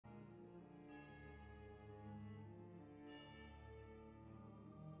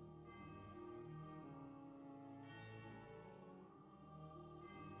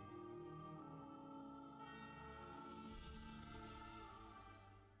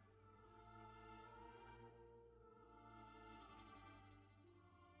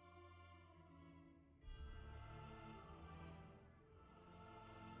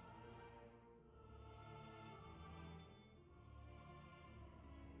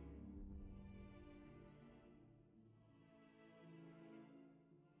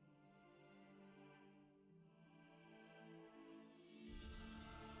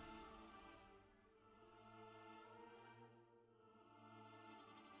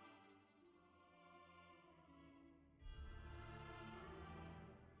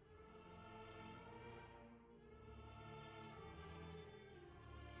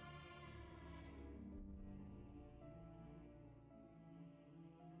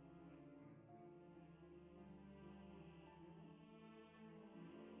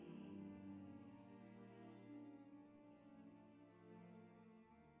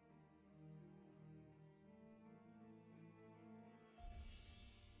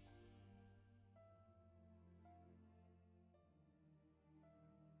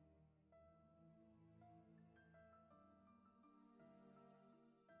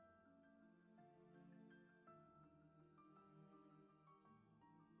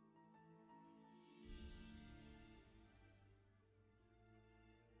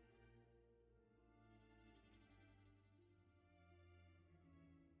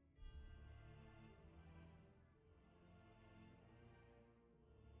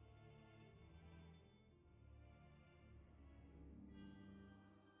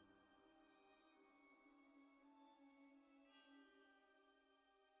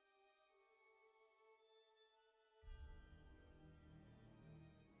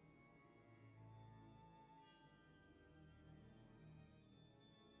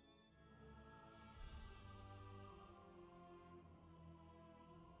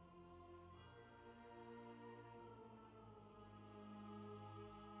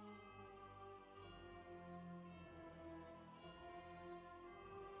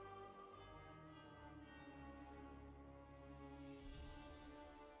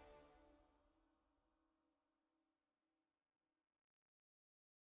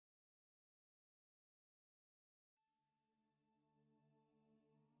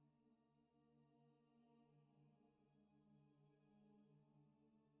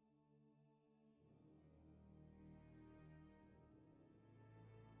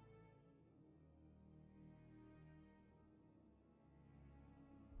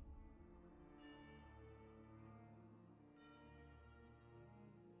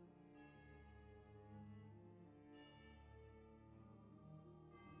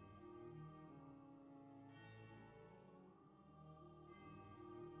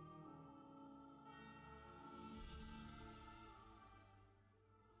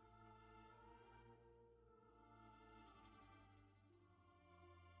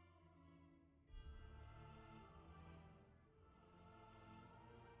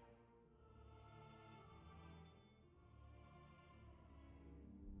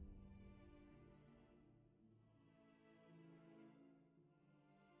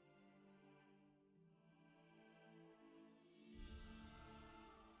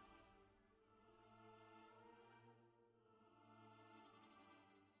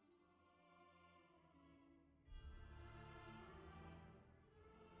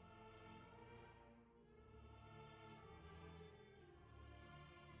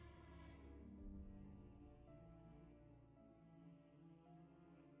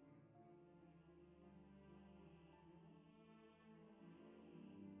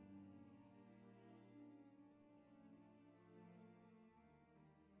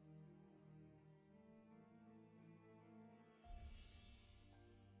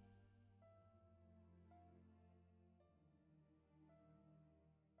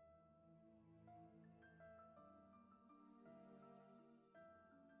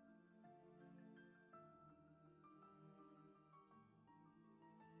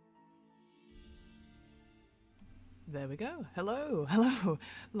There we go. Hello, hello.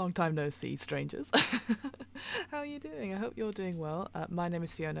 Long time no see, strangers. How are you doing? I hope you're doing well. My name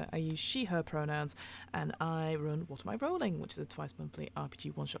is Fiona. I use she, her pronouns, and I run What Am I Rolling, which is a twice monthly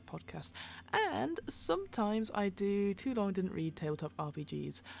RPG one-shot podcast. And sometimes I do Too Long Didn't Read tabletop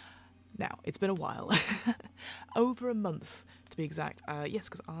RPGs. Now, it's been a while. Over a month, to be exact. Yes,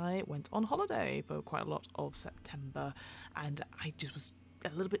 because I went on holiday for quite a lot of September, and I just was a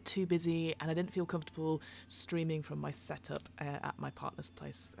little bit too busy, and I didn't feel comfortable streaming from my setup at my partner's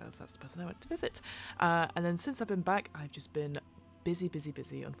place, so that's the person I went to visit. And then since I've been back, I've just been busy,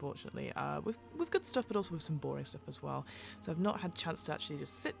 unfortunately, with good stuff, but also with some boring stuff as well. So I've not had a chance to actually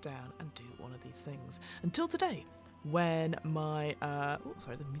just sit down and do one of these things until today, when my oh,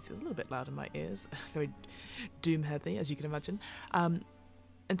 sorry, the music was a little bit loud in my ears, very doom heavy, as you can imagine.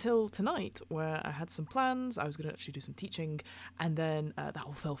 Until tonight, where I had some plans, I was going to actually do some teaching, and then that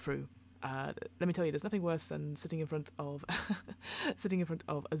all fell through. Let me tell you, there's nothing worse than sitting in front of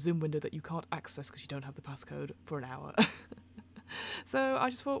a Zoom window that you can't access because you don't have the passcode for an hour. So I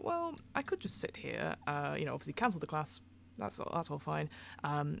just thought, well, I could just sit here, obviously cancel the class. That's all fine.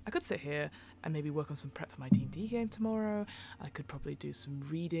 I could sit here and maybe work on some prep for my D&D game tomorrow. I could probably do some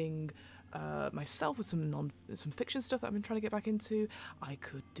reading myself with some fiction stuff that I've been trying to get back into. I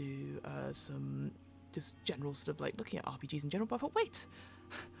could do some just general sort of like looking at RPGs in general. But I thought, wait,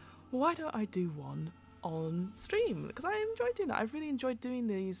 why don't I do one on stream? Because I enjoyed doing that. I've really enjoyed doing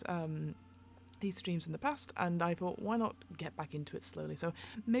these streams in the past, and I thought, why not get back into it slowly? So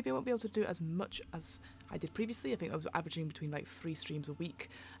maybe I won't be able to do as much as I did previously. I think I was averaging between like 3 streams a week.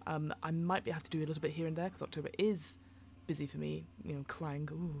 I might have to do a little bit here and there because October is busy for me. Clang,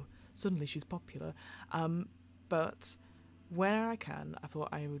 ooh, suddenly she's popular. But where I can, I thought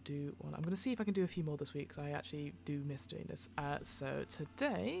I would do one. I'm going to see if I can do a few more this week, because I actually do miss doing this. So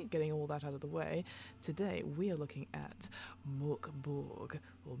today, getting all that out of the way, today we are looking at Mörk Borg,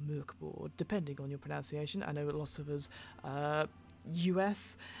 or Mörk Borg, depending on your pronunciation. I know a lot of us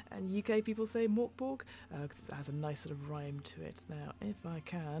US and UK people say Mörk Borg, because it has a nice sort of rhyme to it. Now, if I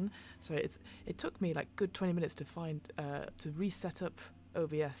can, so it took me like good 20 minutes to find, to reset up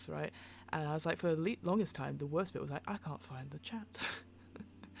OBS, right? And I was like, for the longest time, the worst bit was like, I can't find the chat.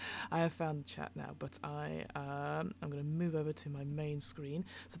 I have found the chat now, but I'm going to move over to my main screen.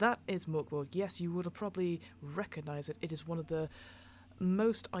 So that is Mörk Borg. Yes, you would have probably recognise it. It is one of the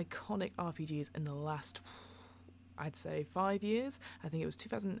most iconic RPGs in the last, I'd say, 5 years. I think it was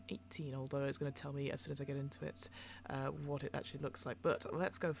 2018, although it's going to tell me as soon as I get into it what it actually looks like. But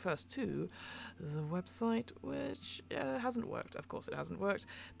let's go first to the website, which hasn't worked. Of course it hasn't worked.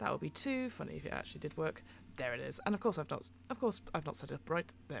 That would be too funny if it actually did work. There it is. And of course I've not set it up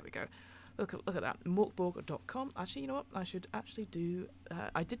right. There we go. Look at that. Mörkborg.com. Actually, you know what? I should actually do...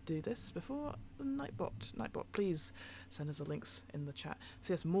 I did do this before. Nightbot, please send us the links in the chat.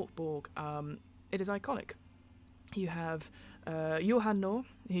 So yes, Mörk Borg. It is iconic. You have Johan Nohr.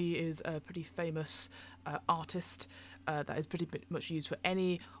 He is a pretty famous artist that is pretty much used for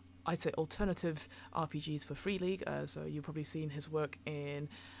any, I'd say, alternative RPGs for Free League. So you've probably seen his work in,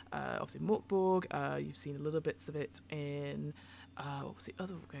 obviously, Mörk Borg. You've seen a little bits of it in, what was the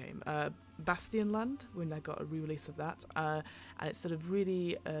other game? Bastionland, when they got a re-release of that. And it's sort of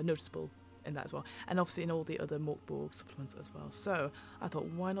really noticeable in that as well, and obviously in all the other Mörk Borg supplements as well. So I thought,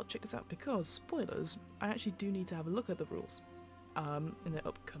 why not check this out? Because, spoilers, I actually do need to have a look at the rules in the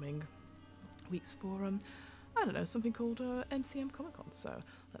upcoming weeks for I don't know, something called MCM Comic Con. So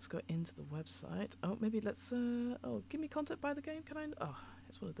let's go into the website. Oh, maybe let's give me content by the game. Can I? Oh,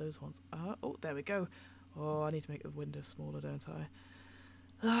 it's one of those ones. Oh, there we go. Oh, I need to make the window smaller, don't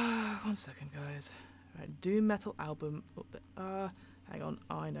I? 1 second, guys. Right, Doom Metal album. Oh, hang on.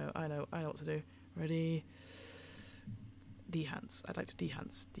 I know what to do. Ready? Dehance. I'd like to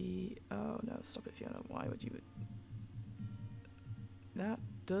dehance. Oh no, stop it, Fiona. Why would you? That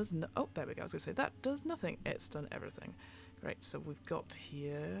does no. Oh, there we go. I was going to say that does nothing. It's done everything. Great. So we've got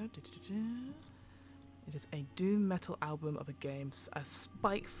here. It is a doom metal album of a game. A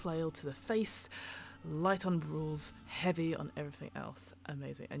spike flail to the face. Light on rules, heavy on everything else.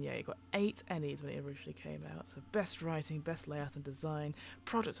 Amazing. And yeah, you got 8 Ennies when it originally came out. So best writing, best layout and design,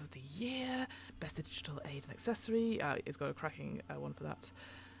 product of the year, best digital aid and accessory. It's got a cracking one for that.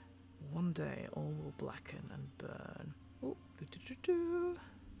 One day all will blacken and burn. Ooh,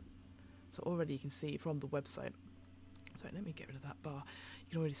 so already you can see from the website. Sorry, let me get rid of that bar.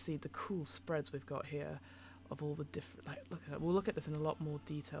 You can already see the cool spreads we've got here of all the different, like, we'll look at this in a lot more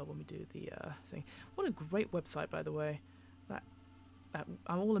detail when we do the thing. What a great website, by the way.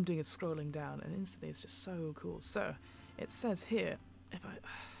 All I'm doing is scrolling down, and instantly it's just so cool. So it says here, if I,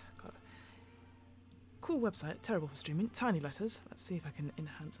 God, cool website, terrible for streaming, tiny letters. Let's see if I can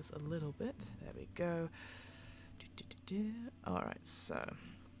enhance this a little bit. There we go. Alright, so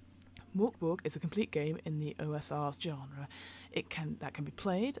Mörk Borg is a complete game in the OSR genre. That can be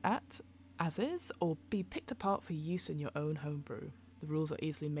played as is or be picked apart for use in your own homebrew. The rules are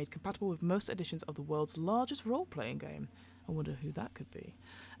easily made compatible with most editions of the world's largest role-playing game. I wonder who that could be.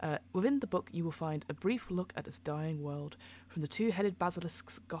 Within the book, you will find a brief look at its dying world, from the two-headed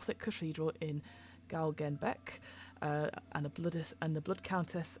basilisk's Gothic cathedral in Galgenbeck and the Blood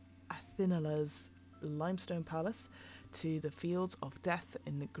Countess Athenala's limestone palace, to the fields of death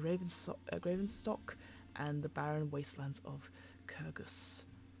in Gravenstock and the barren wastelands of Kurgus.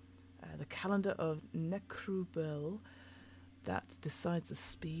 The calendar of Necrubel that decides the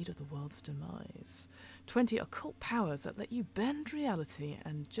speed of the world's demise. 20 occult powers that let you bend reality,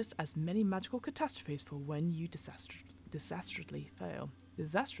 and just as many magical catastrophes for when you disastrously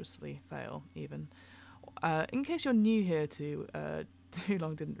fail, even. In case you're new here to Too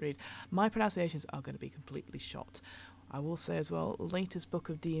Long Didn't Read, my pronunciations are going to be completely shot. I will say as well, latest book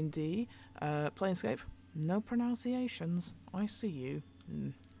of D&D, Planescape, no pronunciations. I see you.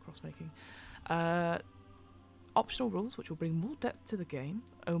 Cross-making. Optional rules which will bring more depth to the game,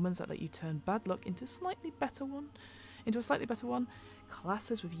 omens that let you turn bad luck into a slightly better one,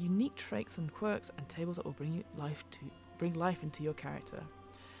 classes with unique traits and quirks, and tables that will bring life into your character.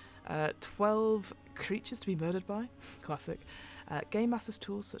 12 creatures to be murdered by, classic. Game master's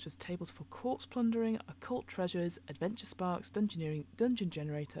tools such as tables for corpse plundering, occult treasures, adventure sparks, dungeon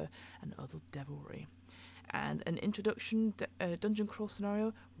generator, and other devilry. And an introduction dungeon crawl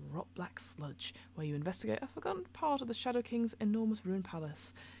scenario, Rot Black Sludge, where you investigate a forgotten part of the Shadow King's enormous ruined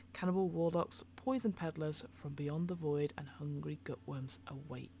palace. Cannibal warlocks, poison peddlers from beyond the void, and hungry gutworms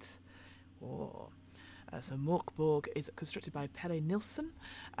await. Oh. So Mörk Borg is constructed by Pelle Nilsson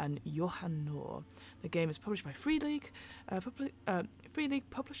and Johan Noor. The game is published by Free League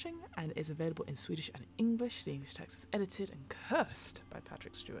Publishing, and is available in Swedish and English. The English text is edited and cursed by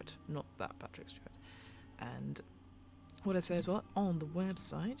Patrick Stewart, not that Patrick Stewart. And what I say as well, on the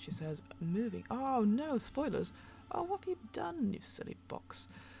website, she says, moving. Oh no, spoilers. Oh, what have you done, you silly box?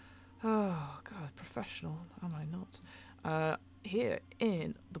 Oh, God, professional, am I not? Here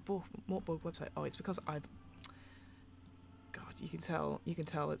in the Mörk Borg website. Oh, it's because I've. God, you can tell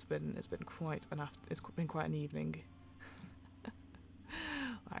it's been quite an evening.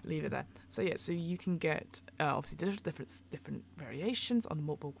 Alright, leave it there. So yeah, so you can get obviously different variations on the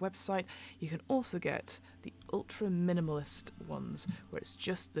Mörk Borg website. You can also get the ultra minimalist ones where it's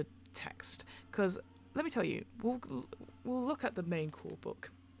just the text. Because let me tell you, we'll look at the main core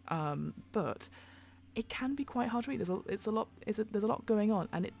book, but it can be quite hard to read. There's a lot going on,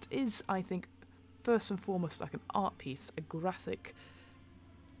 and it is, I think, first and foremost like an art piece, a graphic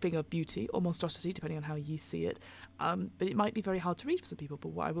thing of beauty or monstrosity, depending on how you see it. But it might be very hard to read for some people. But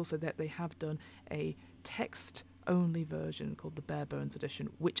what I will say that they have done a text-only version called the Bare Bones edition,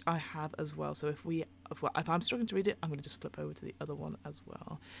 which I have as well. So if I'm struggling to read it, I'm going to just flip over to the other one as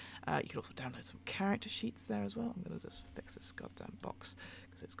well. You can also download some character sheets there as well. I'm going to just fix this goddamn box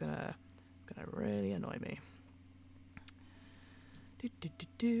because it's gonna really annoy me.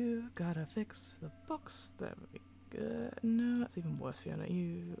 Gotta fix the box. There we go. No, that's even worse, Fiona.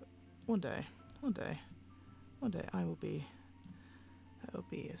 One day I will be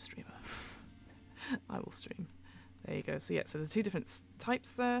a streamer. I will stream. There you go. So yeah, so there's two different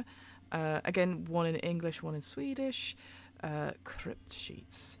types there. Again, one in English, one in Swedish. Crypt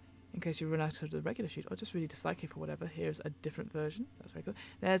sheets. In case you run out of the regular sheet or just really dislike it for whatever, here's a different version. That's very good.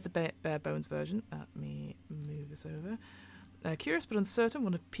 There's the bare bones version. Let me move this over. Curious but uncertain,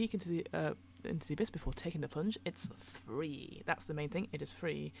 want to peek into the abyss before taking the plunge. It's free. That's the main thing. It is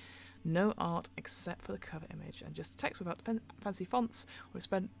free. No art except for the cover image, and just text without fancy fonts or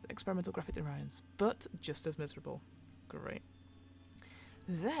experimental graphic designs, but just as miserable. Great.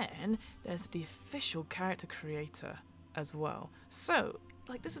 Then there's the official character creator as well. So,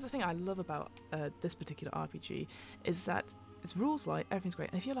 like, this is the thing I love about this particular RPG, is that it's rules light, everything's great,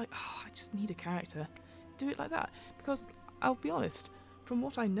 and if you're like, oh, I just need a character, do it like that. Because I'll be honest, from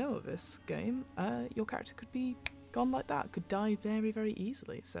what I know of this game, your character could be gone like that, could die very, very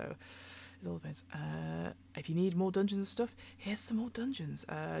easily. So it all depends. If you need more dungeons and stuff, here's some more dungeons.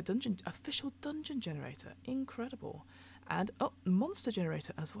 Official dungeon generator, incredible, and monster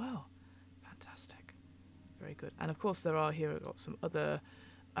generator as well, fantastic, very good. And of course there are here. I've got some other.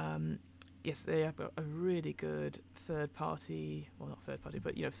 Yes, they have got a really good third-party, well, not third-party,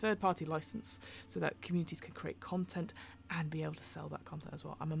 but third-party license, so that communities can create content and be able to sell that content as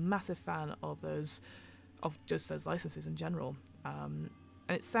well. I'm a massive fan of just those licenses in general.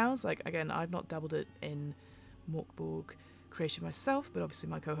 And it sounds like, again, I've not dabbled it in Mörk Borg creation myself, but obviously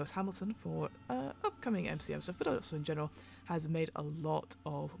my co-host Hamilton for upcoming MCM stuff, but also in general, has made a lot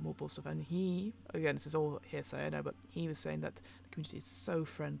of Mörk Borg stuff. And he, again, this is all hearsay, I know, but he was saying that the community is so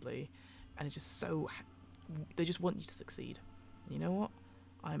friendly and it's just so, they just want you to succeed. And you know what?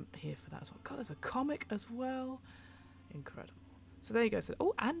 I'm here for that as well. God, there's a comic as well. Incredible. So there you go. So,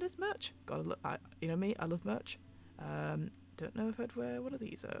 oh, and there's merch. Gotta look. You know me, I love merch. Don't know if I'd wear one of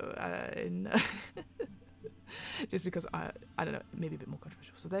these. Just because I don't know, maybe a bit more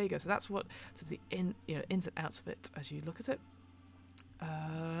controversial. So there you go. So that's what the ins and outs of it as you look at it.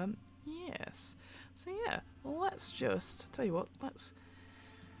 Yes. So yeah, let's just tell you what. Let's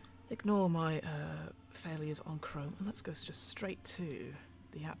ignore my failures on Chrome and let's go just straight to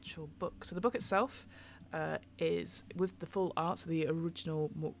the actual book. So the book itself is with the full art. So the original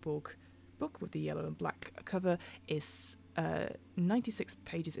Mörk Borg book with the yellow and black cover is 96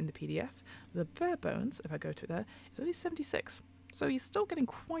 pages in the PDF. The bare bones, if I go to it there, is only 76. So you're still getting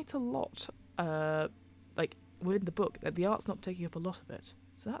quite a lot, like within the book. The art's not taking up a lot of it,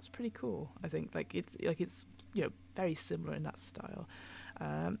 so that's pretty cool. I think it's very similar in that style.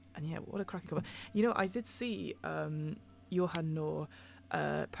 And yeah, what a cracking cover. I did see Johan Noor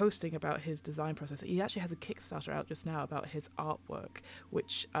posting about his design process. He actually has a Kickstarter out just now about his artwork,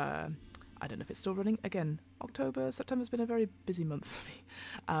 which I don't know if it's still running. Again, September's been a very busy month for me.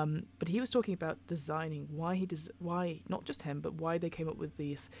 But he was talking about designing, why not just him, but why they came up with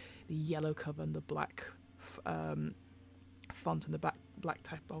the yellow cover and the black font and the black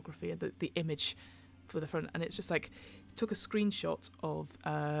typography and the image for the front. And it's just like, took a screenshot of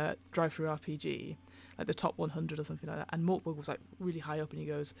Drive-Thru RPG, like the top 100 or something like that, and Mörk Borg was like really high up, and he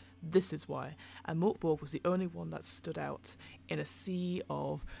goes, this is why. And Mörk Borg was the only one that stood out in a sea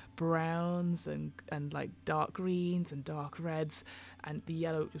of browns and like dark greens and dark reds, and the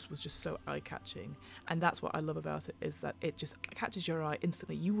yellow was just so eye-catching. And that's what I love about it, is that it just catches your eye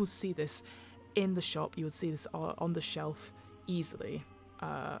instantly. You will see this in the shop, you would see this on the shelf easily.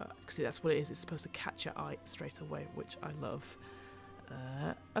 Because that's what it is. It's supposed to catch your eye straight away, which I love.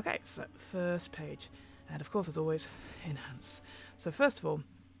 Okay, so first page, and of course, as always, enhance. So first of all,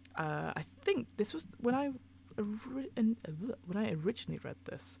 I think this was when I originally read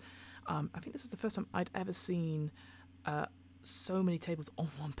this. I think this was the first time I'd ever seen so many tables on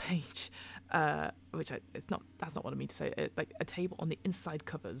one page, that's not what I mean to say. Like a table on the inside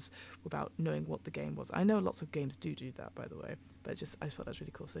covers without knowing what the game was. I know lots of games do that, by the way, but I just thought that was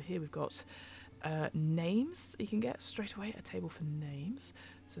really cool. So here we've got names. You can get straight away a table for names.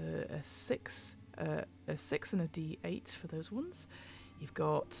 So a 6 and a D8 for those ones. You've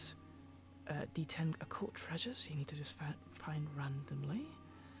got D10 occult treasures. You need to just find randomly.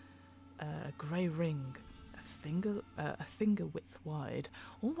 A grey ring. A finger width wide.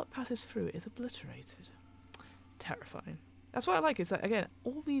 All that passes through is obliterated. Terrifying. That's what I like, is that, again,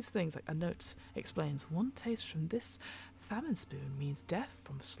 all these things, like a note explains, one taste from this famine spoon means death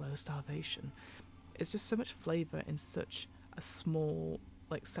from slow starvation. It's just so much flavour in such a small,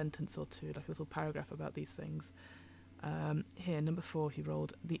 like, sentence or two, like a little paragraph about these things. Here, number 4, he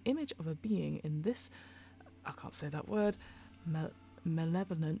rolled, the image of a being in this, I can't say that word,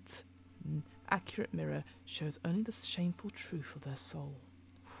 malevolent, accurate mirror shows only the shameful truth of their soul.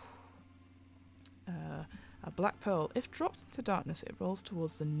 A black pearl. If dropped into darkness, it rolls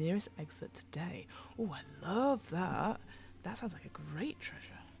towards the nearest exit today. Oh, I love that. That sounds like a great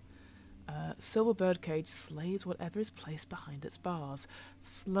treasure. Silver birdcage slays whatever is placed behind its bars,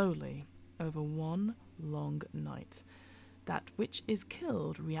 slowly, over one long night. That which is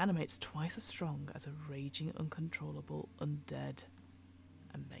killed reanimates twice as strong as a raging, uncontrollable undead.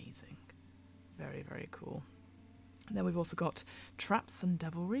 Amazing. Very, very cool. And then we've also got Traps and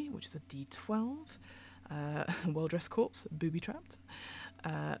Devilry, which is a D12. Well-dressed corpse, booby-trapped.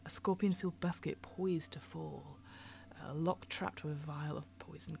 A scorpion-filled basket poised to fall. A lock trapped with a vial of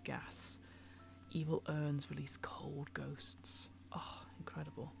poison gas. Evil urns release cold ghosts. Oh,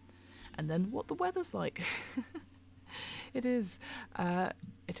 incredible. And then what the weather's like. It is as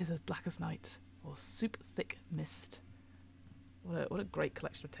black as night, or soup-thick mist. What a great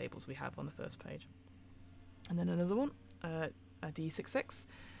collection of tables we have on the first page. And then another one, a D66,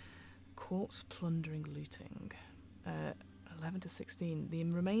 corpse plundering looting. 11 to 16, the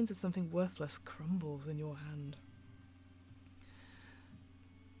remains of something worthless crumbles in your hand.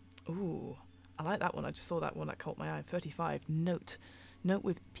 Ooh, I like that one. I just saw that one, that caught my eye. 35, note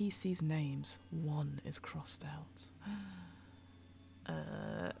with PC's names, 1 is crossed out.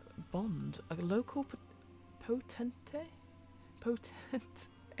 Bond, a local potent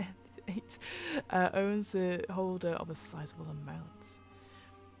 8 owns the holder of a sizable amount.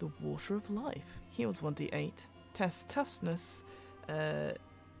 The Water of Life. Heals 1d8. Test toughness. I'm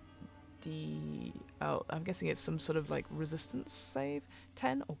guessing it's some sort of like resistance save.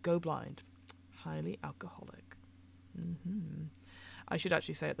 10 or go blind. Highly alcoholic. I should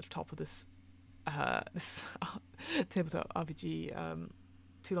actually say at the top of this tabletop RPG,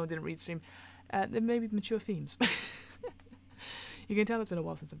 too long didn't read stream, there may be mature themes. You can tell it's been a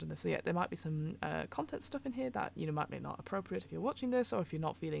while since I've done this, so yeah, there might be some content stuff in here that might be not appropriate if you're watching this, or if you're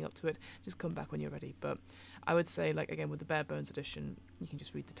not feeling up to it, just come back when you're ready. But I would say, like, again, with the bare bones edition, you can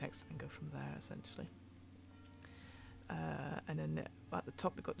just read the text and go from there, essentially. And then at the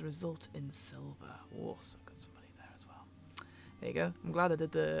top we've got the result in silver. Oh, so got somebody there as well. There you go. I'm glad I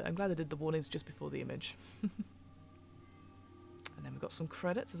did the warnings just before the image. And then we've got some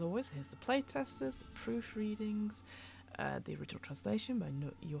credits as always. Here's the playtesters, the proofreadings, the original translation by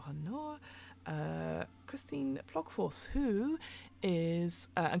Johan Noor, Christine Plogforce, who is,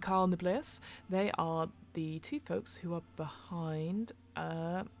 and Carl Nibleus. They are the two folks who are behind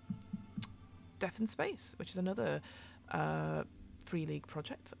Death in Space, which is another Free League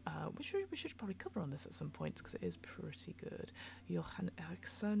project, which we should probably cover on this at some point because it is pretty good. Johan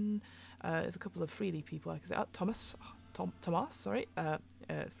Eriksson, there's a couple of Free League people. I can say Thomas, sorry.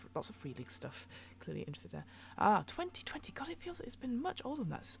 Lots of Free League stuff. Clearly interested there. 2020. God, it feels like it's been much older than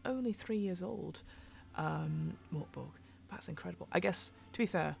that. It's only 3 years old. Mörk Borg. That's incredible. I guess, to be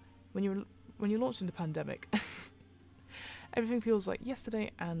fair, when you launched in the pandemic, everything feels like yesterday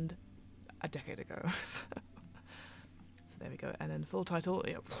and a decade ago. So there we go. And then the full title,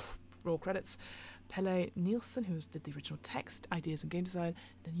 raw credits. Pelle Nielsen, who did the original text, ideas and game design,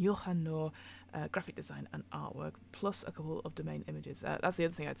 and then Johan Noor, graphic design and artwork, plus a couple of domain images. That's the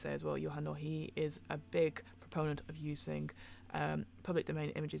other thing I'd say as well. Johan Noor, he is a big proponent of using public domain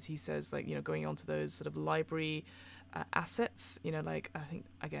images. He says, like, going onto those sort of library assets, like, I think,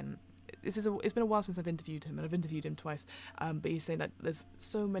 again, it's been a while since I've interviewed him, and I've interviewed him twice, but he's saying that there's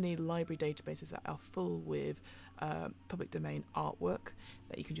so many library databases that are full with public domain artwork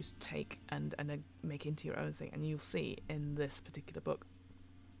that you can just take and then make into your own thing. And you'll see in this particular book,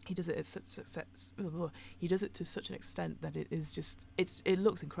 he does it to such an extent that it is just it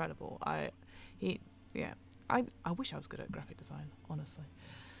looks incredible. I wish I was good at graphic design, honestly.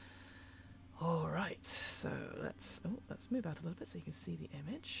 All right, so let's move out a little bit so you can see the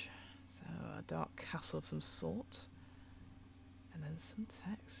image. So a dark castle of some sort, and then some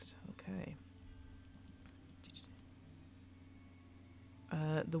text. Okay.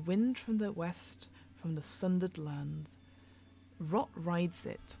 The wind from the west, from the sundered land, rot rides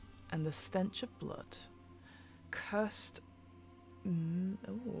it, and the stench of blood. Cursed.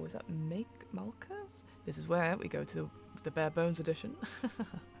 Is that Malkas? This is where we go to the bare bones edition.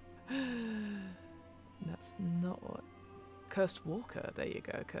 That's not what. Cursed Walker. There you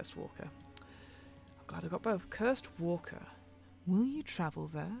go, Cursed Walker. I'm glad I got both. Cursed Walker. Will you travel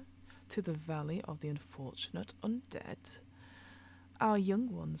there, to the valley of the unfortunate undead? Our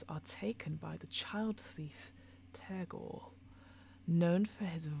young ones are taken by the child thief Tergor, known for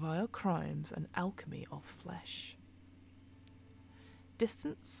his vile crimes and alchemy of flesh.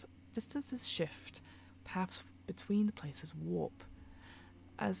 Distances shift, paths between the places warp,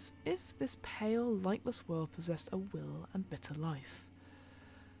 as if this pale, lightless world possessed a will and bitter life.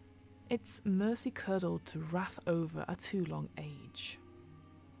 Its mercy curdled to wrath over a too long age.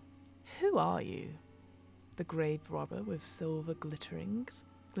 Who are you? The grave robber with silver glittering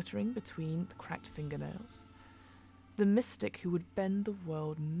between the cracked fingernails. The mystic who would bend the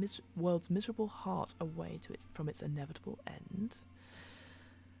world's miserable heart away from its inevitable end.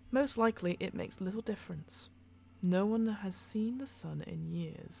 Most likely it makes little difference. No one has seen the sun in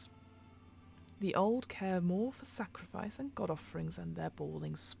years. The old care more for sacrifice and god offerings and their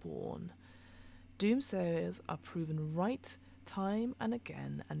bawling spawn. Doomsayers are proven right time and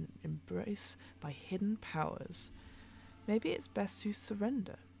again and embraced by hidden powers. Maybe it's best to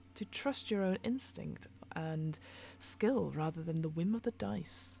surrender, to trust your own instinct and skill rather than the whim of the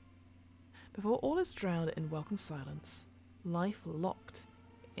dice. Before all is drowned in welcome silence, life locked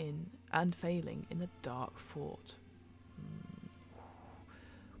in and failing in the dark fort.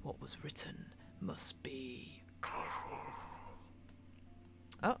 What was written must be.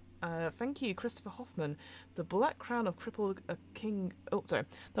 Thank you, Christopher Hoffman. The Black Crown of Crippled King. Oh, sorry.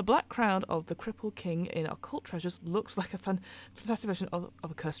 The Black Crown of the Crippled King in Occult Treasures looks like a fantastic version of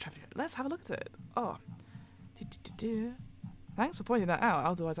a cursed treasure. Let's have a look at it. Oh. Thanks for pointing that out.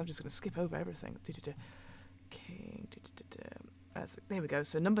 Otherwise, I'm just going to skip over everything. King. There we go.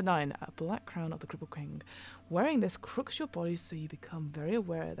 So number 9, a black crown of the crippled king. Wearing this crooks your body so you become very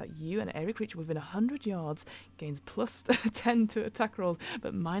aware that you and every creature within 100 yards gains plus 10 to attack rolls,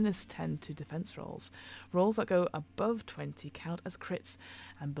 but minus 10 to defense rolls. Rolls that go above 20 count as crits,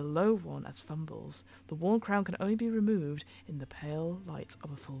 and below 1 as fumbles. The worn crown can only be removed in the pale light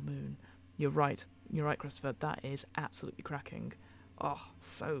of a full moon. You're right, Christopher. That is absolutely cracking. Oh,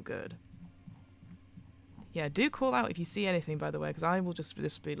 so good. Yeah, do call out if you see anything, by the way, because I will just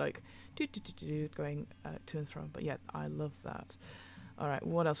be like, going to and from. But yeah, I love that. All right,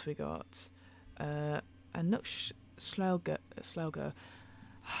 what else we got? Anuk Slauger.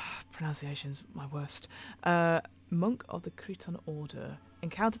 Pronunciation's my worst. Monk of the Cretan Order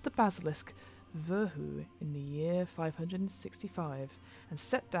encountered the basilisk Verhu in the year 565 and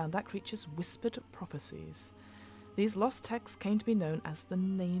set down that creature's whispered prophecies. These lost texts came to be known as the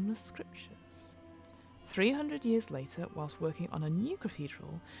Nameless Scriptures. 300 years later, whilst working on a new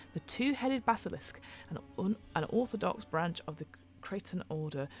cathedral, the two-headed basilisk, an orthodox branch of the Cretan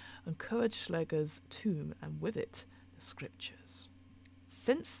Order, uncovered Schleger's tomb, and with it, the scriptures.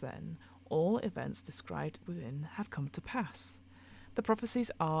 Since then, all events described within have come to pass. The prophecies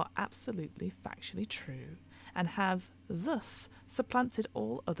are absolutely factually true, and have thus supplanted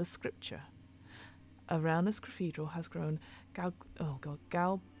all other scripture. Around this cathedral has grown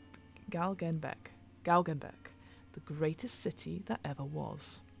Galgenbeck, the greatest city that ever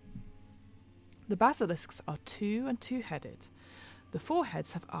was. The basilisks are 2 and 2-headed. The 4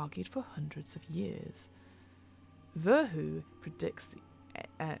 heads have argued for hundreds of years. Verhu predicts the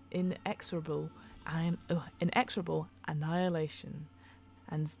inexorable annihilation,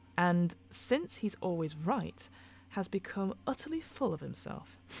 and since he's always right, has become utterly full of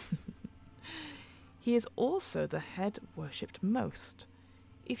himself. He is also the head worshipped most.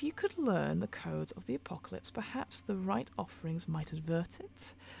 If you could learn the codes of the apocalypse, perhaps the right offerings might avert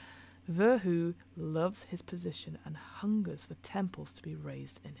it. Verhu loves his position and hungers for temples to be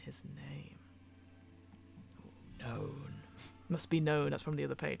raised in his name. Known. Must be known, that's from the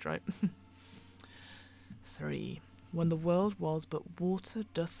other page, right? 3. When the world was but water,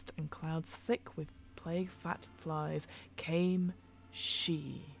 dust, and clouds thick with plague-fat flies, came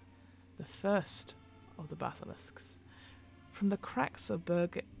she, the first of the basilisks. From the cracks of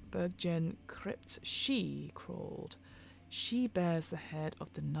Berggen crypt she crawled. She bears the head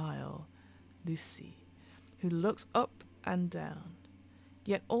of denial, Lucy, who looks up and down.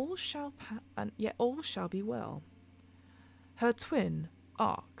 Yet all shall be well. Her twin,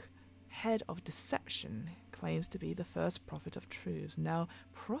 Ark, head of deception, claims to be the first prophet of truths, now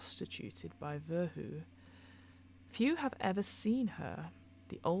prostituted by Verhu. Few have ever seen her,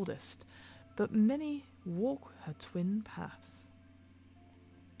 the oldest, but many walk her twin paths.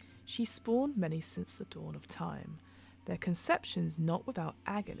 She spawned many since the dawn of time, their conceptions not without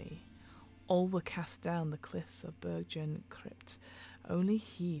agony. All were cast down the cliffs of Berggen crypt, only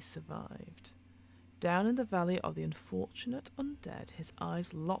he survived. Down in the valley of the unfortunate undead, his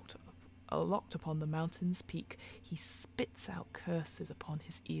eyes locked upon the mountain's peak, he spits out curses upon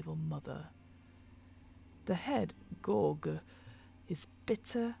his evil mother. The head, Gorg, is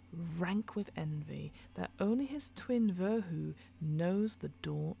bitter, rank with envy, that only his twin Verhu knows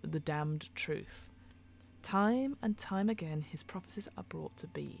the damned truth. Time and time again his prophecies are brought to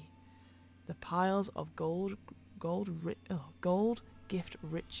be. The piles of gold gift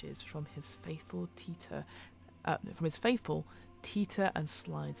riches from his faithful teeter and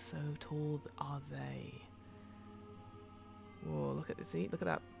slide, so tall are they. Whoa, look at this, see? Look at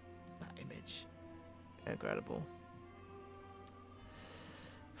that image. Incredible.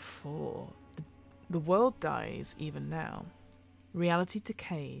 4. The world dies even now. Reality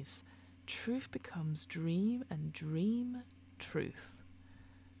decays. Truth becomes dream, and dream truth.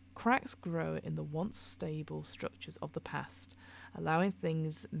 Cracks grow in the once stable structures of the past, allowing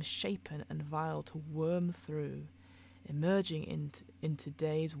things misshapen and vile to worm through, emerging into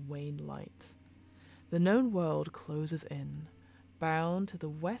day's wan light. The known world closes in, bound to the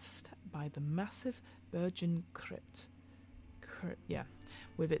west by the massive Berggen crypt.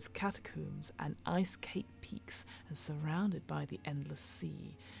 With its catacombs and ice-capped peaks, and surrounded by the endless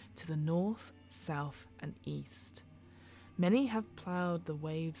sea, to the north, south, and east. Many have ploughed the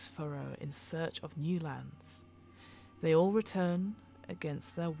waves' furrow in search of new lands. They all return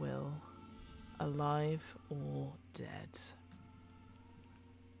against their will, alive or dead.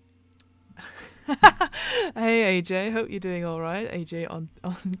 Hey AJ, hope you're doing alright. AJ on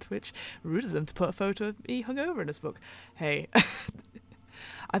Twitch. Rude of them to put a photo of me hungover in his book. Hey,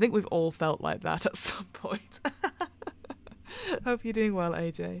 I think we've all felt like that at some point. Hope you're doing well,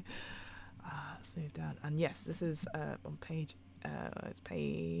 AJ. Let's move down. And yes, this is on page It's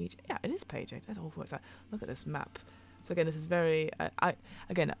page... Yeah, it is page 8. That's all works out. Look at this map. So again, this is very... I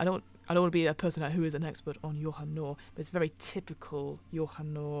don't want to be a person who is an expert on Johan Nor, but it's very typical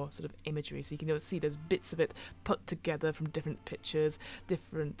Johan Nor sort of imagery. So you can see there's bits of it put together from different pictures,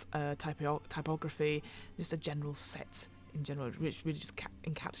 different typography, just a general set in general, which really just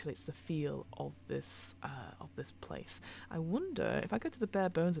encapsulates the feel of this place. I wonder, if I go to the bare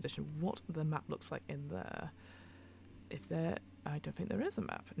bones edition, what the map looks like in there. I don't think there is a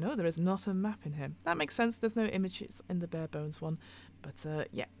map. No, there is not a map in here. That makes sense. There's no images in the bare bones one. But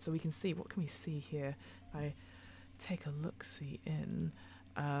yeah, so we can see. What can we see here? If I take a look-see in.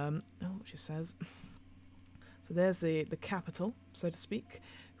 Which it says. So there's the capital, so to speak.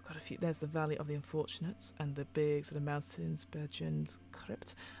 We've got a few. There's the Valley of the Unfortunates and the big sort of mountains, Bergen's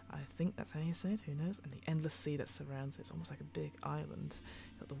Crypt. I think that's how you say it. Who knows? And the endless sea that surrounds it. It's almost like a big island.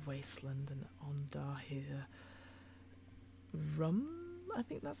 You've got the wasteland and Ondar here. I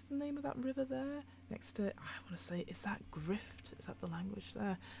think that's the name of that river there. Next to, I want to say, is that Grift? Is that the language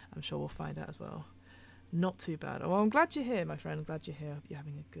there? I'm sure we'll find out as well. Not too bad. Oh, I'm glad you're here, my friend. I'm glad you're here. Hope you're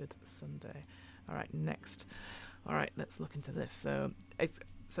having a good Sunday. All right, next. All right, let's look into this. So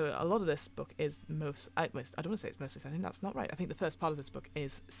a lot of this book is I don't want to say it's mostly setting. That's not right. I think the first part of this book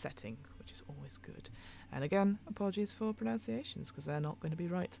is setting, which is always good. And again, apologies for pronunciations because they're not going to be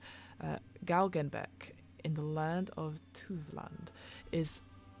right. Galgenbeck, in the land of Tuvland, is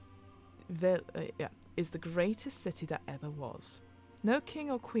the greatest city that ever was. No king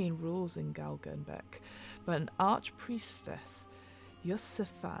or queen rules in Galgenbeck, but an archpriestess,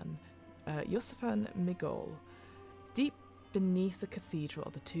 Yosefan Migol. Deep beneath the cathedral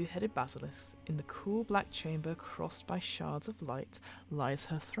of the two-headed basilisks, in the cool black chamber crossed by shards of light, lies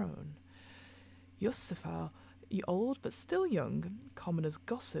her throne. Yosefal, old but still young, commoners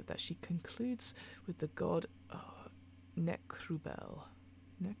gossip that she concludes with the god Necrubel,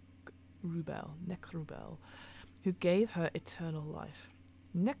 who gave her eternal life.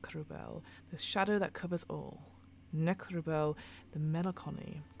 Necrubel, the shadow that covers all. Necrubel, the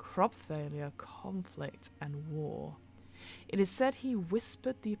melancholy, crop failure, conflict, and war. It is said he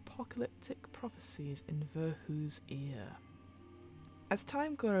whispered the apocalyptic prophecies in Verhu's ear. As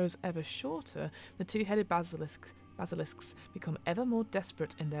time grows ever shorter, the two-headed basilisks become ever more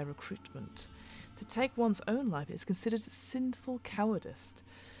desperate in their recruitment. To take one's own life is considered sinful cowardice.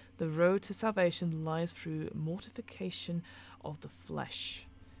 The road to salvation lies through mortification of the flesh.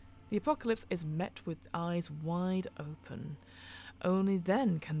 The apocalypse is met with eyes wide open. Only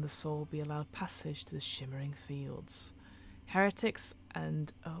then can the soul be allowed passage to the shimmering fields. Heretics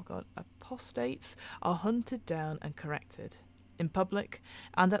and, apostates are hunted down and corrected, in public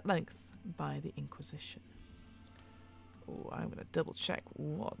and at length by the Inquisition. Oh, I'm going to double check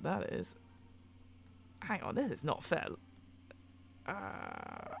what that is. Hang on, this is not fair.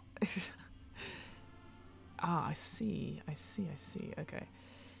 I see. Okay.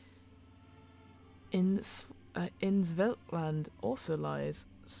 In Sveltland also lies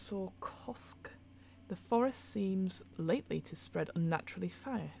Sorkosk. The forest seems lately to spread unnaturally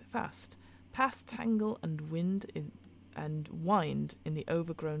fast, past tangle and wind and wind in the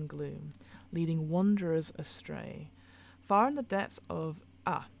overgrown gloom, leading wanderers astray. Far in the depths of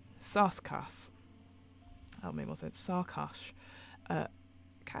Sarkash. That made more sense. Sarkash.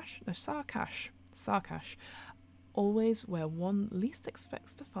 Sarkash. Always where one least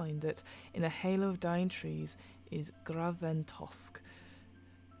expects to find it, in a halo of dying trees, is Graventosk,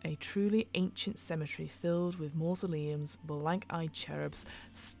 a truly ancient cemetery filled with mausoleums, blank-eyed cherubs,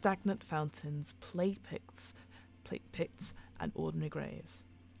 stagnant fountains, plague pits, and ordinary graves.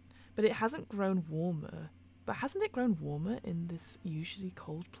 But hasn't it grown warmer in this usually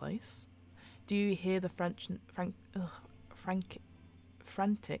cold place? Do you hear the frantic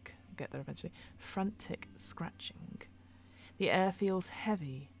scratching? The air feels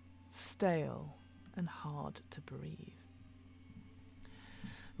heavy, stale, and hard to breathe.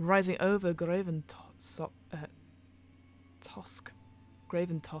 Rising over Graventosk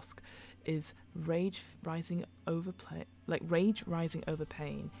is rage rising over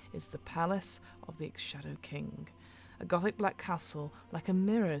pain is the palace of the Shadow King, a Gothic black castle like a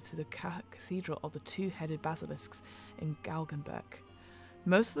mirror to the cathedral of the two-headed basilisks in Galgenbeck.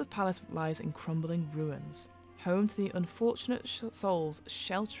 Most of the palace lies in crumbling ruins, home to the unfortunate souls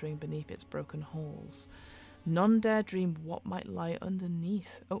sheltering beneath its broken halls. None dare dream what might lie under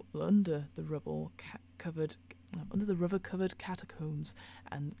the rubber-covered catacombs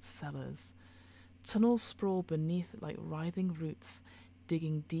and cellars. Tunnels sprawl beneath like writhing roots,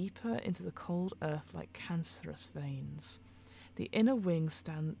 digging deeper into the cold earth like cancerous veins. The inner wing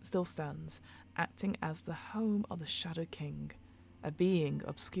still stands, acting as the home of the Shadow King, a being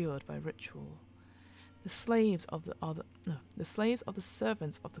obscured by ritual. The slaves of the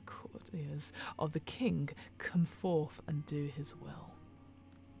servants of the courtiers of the king come forth and do his will.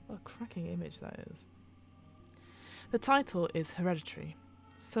 What a cracking image that is. The title is hereditary.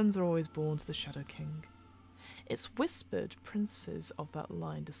 Sons are always born to the Shadow King. It's whispered princes of that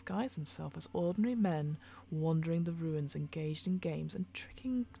line disguise themselves as ordinary men wandering the ruins, engaged in games and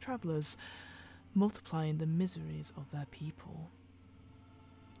tricking travellers, multiplying the miseries of their people.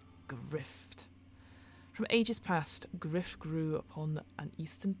 Grift. From ages past, Grift grew upon an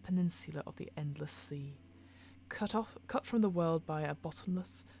eastern peninsula of the endless sea, cut from the world by a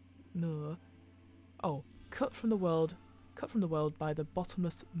bottomless moor. Cut from the world by the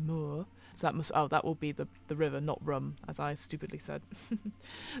bottomless moor. So that will be the river, not rum, as I stupidly said.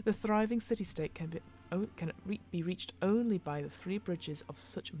 The thriving city-state can be reached only by the three bridges of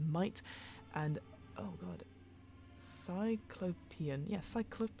such might and cyclopean. Yeah,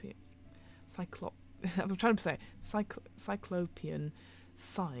 I'm trying to say cyclopean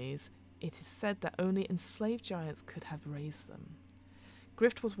size. It is said that only enslaved giants could have raised them.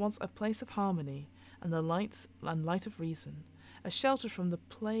 Grift was once a place of harmony and the light of reason, a shelter from the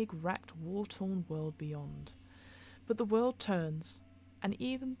plague-racked, war-torn world beyond. But the world turns, and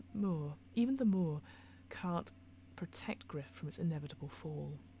even the moor can't protect Grift from its inevitable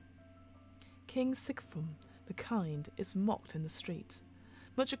fall. King Sigfrum the Kind is mocked in the street.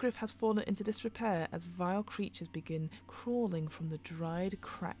 Much of Grift has fallen into disrepair as vile creatures begin crawling from the dried,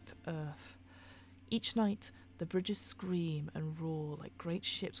 cracked earth. Each night, the bridges scream and roar like great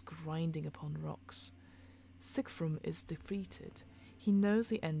ships grinding upon rocks. Sigfrum is defeated. He knows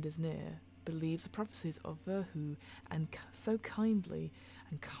the end is near, believes the prophecies of Verhu, and so kindly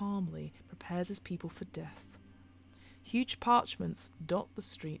and calmly prepares his people for death. Huge parchments dot the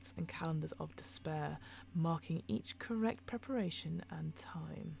streets and calendars of despair, marking each correct preparation and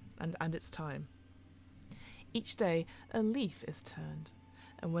time, and its time. Each day a leaf is turned,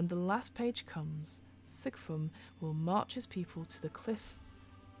 and when the last page comes, Sigfrum will march his people to the cliff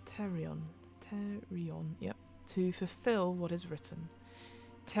Terion, to fulfill what is written.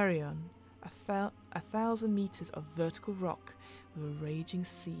 Terion, a 1,000 meters of vertical rock with a raging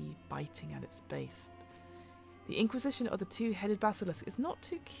sea biting at its base. The Inquisition of the two-headed basilisk is not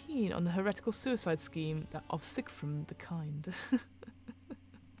too keen on the heretical suicide scheme of Sigfrum the Kind.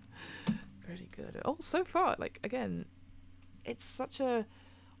 Very good. Oh, so far, again, it's such a...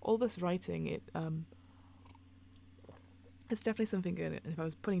 all this writing, it's definitely something good. And if I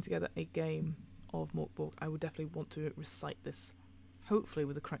was putting together a game of Mörk Borg, I would definitely want to recite this, hopefully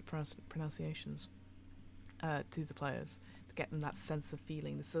with the correct pronunciations, to the players, to get them that sense of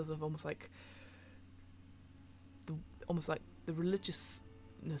feeling, this sort of almost like the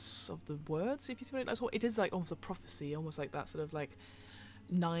religiousness of the words, if you see what it is. It is like almost a prophecy, almost like that sort of like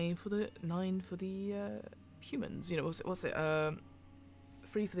 9 for the humans. You know, what's it?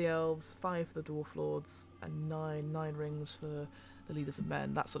 3 for the elves, 5 for the dwarf lords, and 9 rings for the leaders of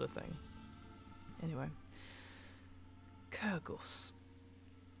men. That sort of thing. Anyway, Kurgos.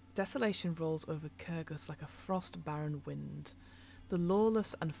 Desolation rolls over Kurgos like a frost-barren wind. The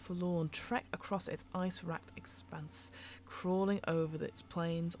lawless and forlorn trek across its ice-racked expanse, crawling over its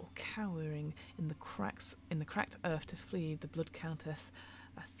plains or cowering in the cracked earth to flee the Blood Countess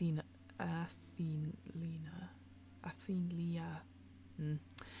Athelia.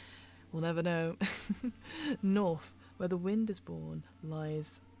 We'll never know. North, where the wind is born,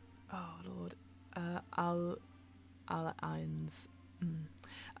 lies, Alains,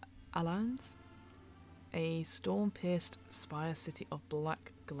 a storm-pierced spire city of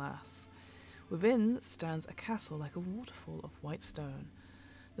black glass. Within stands a castle like a waterfall of white stone,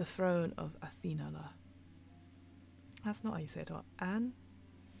 the throne of Athena. That's not how you say it.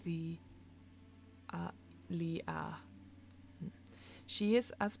 Anthelia. She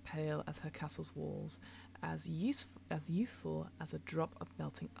is as pale as her castle's walls, as youthful as a drop of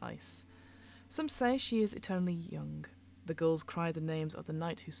melting ice. Some say she is eternally young. The girls cry the names of the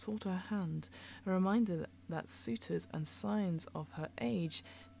knight who sought her hand, a reminder that suitors and signs of her age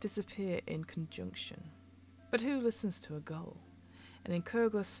disappear in conjunction. But who listens to a gull? And in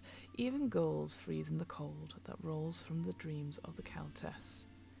Kurgos, even gulls freeze in the cold that rolls from the dreams of the Countess.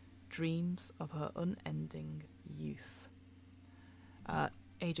 Dreams of her unending youth.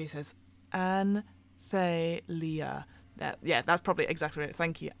 AJ says, Anthelia. That's probably exactly right.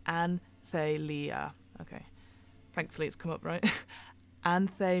 Thank you. Anthelia. Okay. Thankfully it's come up right.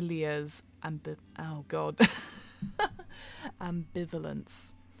 Anthelia's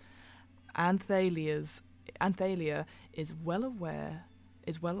ambivalence. Anthelia is well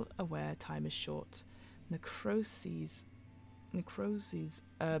aware time is short. Necroses necroses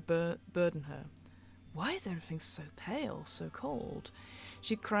burden her. Why is everything so pale, so cold?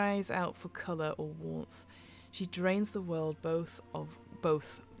 She cries out for colour or warmth. She drains the world of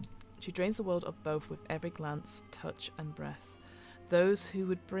both with every glance, touch, and breath. Those who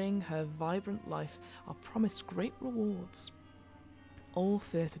would bring her vibrant life are promised great rewards. All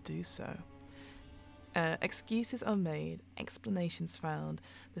fear to do so. Excuses are made, explanations found.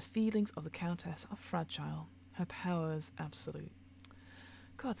 The feelings of the Countess are fragile, her powers absolute.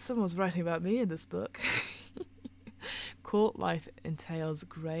 God, someone's writing about me in this book. Court life entails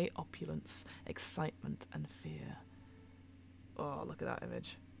grey opulence, excitement, and fear. Oh, look at that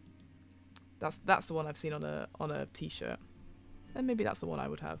image. That's the one I've seen on a t-shirt. And maybe that's the one I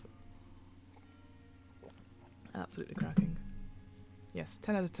would have. Absolutely cracking. Yes,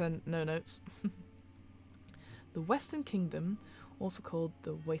 10 out of 10, no notes. The Western Kingdom, also called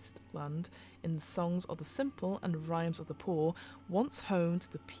the Wasteland in the songs of the simple and rhymes of the poor, once home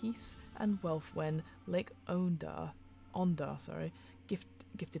to the peace and wealth when Lake Onda,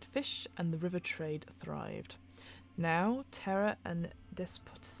 gifted fish and the river trade thrived. Now terror and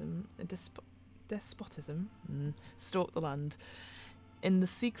despotism stalk the land. In the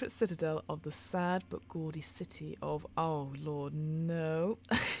secret citadel of the sad but gaudy city of, oh lord, no.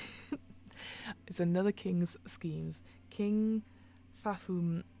 It's another king's schemes. King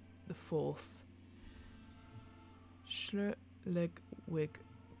Fafum IV. Schlewigwig.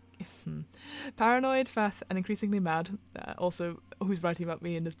 Paranoid, fat, and increasingly mad. Also, who's writing about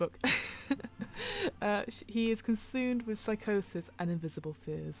me in this book. He is consumed with psychosis and invisible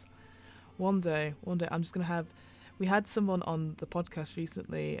fears. One day, I'm just going to have... We had someone on the podcast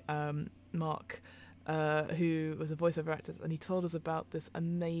recently, Mark, who was a voiceover actor, and he told us about this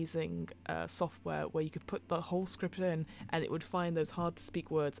amazing software where you could put the whole script in and it would find those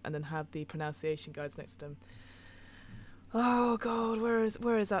hard-to-speak words and then have the pronunciation guides next to them. Oh god, where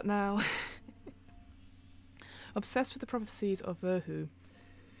is that now? Obsessed with the prophecies of Verhu,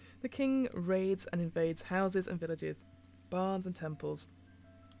 the king raids and invades houses and villages, barns and temples.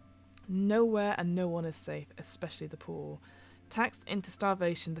 Nowhere and no one is safe, especially the poor. Taxed into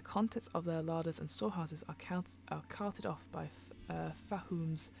starvation, the contents of their larders and storehouses are carted off by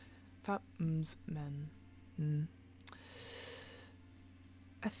Fahum's men.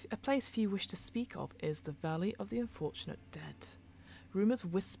 A place few wish to speak of is the Valley of the Unfortunate Dead. Rumours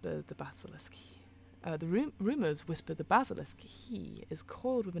whisper the basilisk. Rumours whisper the basilisk he is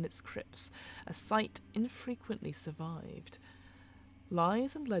coiled within its crypts, a sight infrequently survived.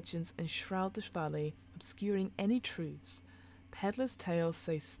 Lies and legends enshroud the valley, obscuring any truths. Peddlers' tales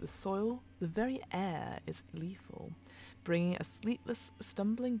say the soil, the very air, is lethal, bringing a sleepless,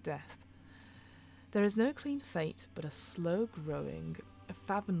 stumbling death. There is no clean fate, but a slow-growing,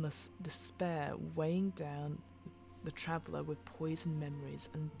 fathomless despair weighing down the traveller with poisoned memories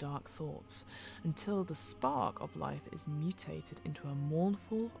and dark thoughts, until the spark of life is mutated into a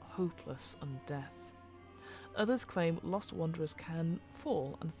mournful, hopeless undeath. Others claim lost wanderers can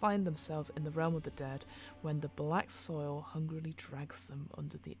fall and find themselves in the realm of the dead when the black soil hungrily drags them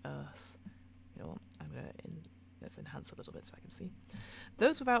under the earth. You know what? Let's enhance a little bit so I can see.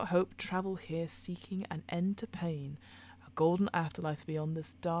 Those without hope travel here seeking an end to pain, a golden afterlife beyond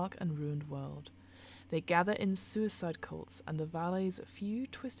this dark and ruined world. They gather in suicide cults, and the valley's few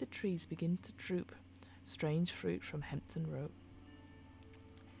twisted trees begin to droop, strange fruit from Hempton Rope.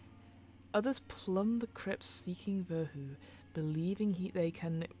 Others plumb the crypts seeking Verhu, believing they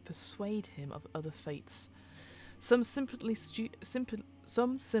can persuade him of other fates. Some simply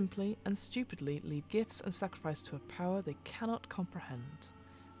and stupidly leave gifts and sacrifice to a power they cannot comprehend.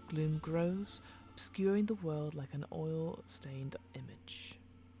 Gloom grows, obscuring the world like an oil-stained image.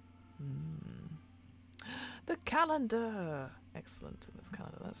 The calendar! Excellent. This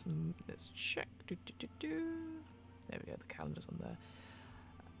calendar. Let's check. There we go. The calendar's on there.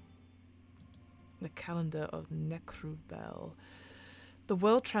 The calendar of Necrubel. The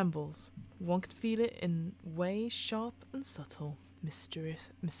world trembles. One can feel it in ways sharp and subtle,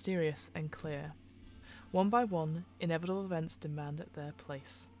 mysterious and clear. One by one, inevitable events demand their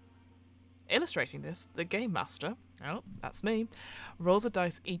place. Illustrating this, the game master, oh, that's me, rolls a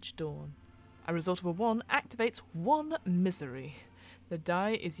dice each dawn. A result of a 1 activates 1 misery. The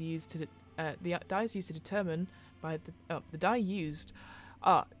die is used to determine by the die used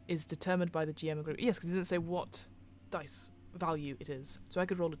is determined by the GM group. Yes, because it doesn't say what dice value it is. So I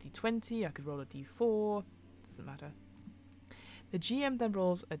could roll a d20, I could roll a d4, doesn't matter. The GM then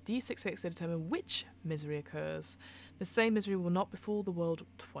rolls a d6 to determine which misery occurs. The same misery will not befall the world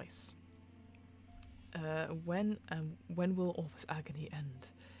twice. When will all this agony end?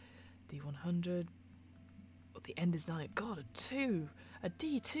 D100. Oh, the end is nigh. God, a 2. A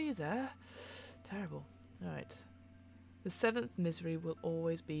D2 there. Terrible. Alright. The 7th misery will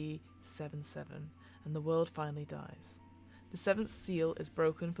always be 7-7, and the world finally dies. The 7th seal is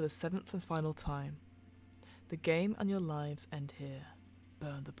broken for the 7th and final time. The game and your lives end here.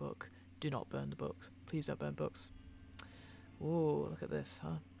 Burn the book. Do not burn the books. Please don't burn books. Ooh, look at this,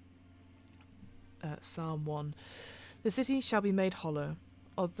 huh? Psalm 1. The city shall be made hollow.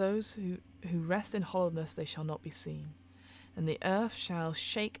 Of those who rest in hollowness they shall not be seen. And the earth shall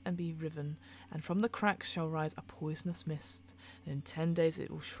shake and be riven, and from the cracks shall rise a poisonous mist, and in 10 days it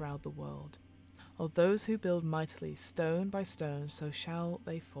will shroud the world. Of those who build mightily, stone by stone, so shall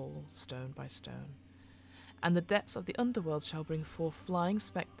they fall, stone by stone. And the depths of the underworld shall bring forth flying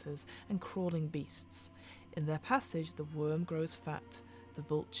spectres and crawling beasts. In their passage the worm grows fat, the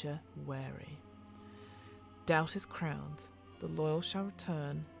vulture wary. Doubt is crowned, the loyal shall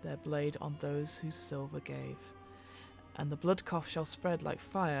return their blade on those whose silver gave, and the blood cough shall spread like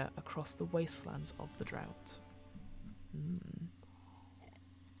fire across the wastelands of the drought.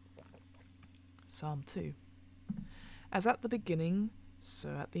 Psalm 2. As at the beginning, so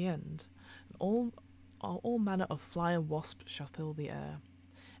at the end, and all manner of fly and wasp shall fill the air,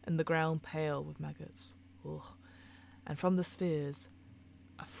 and the ground pale with maggots. Ugh. And from the spheres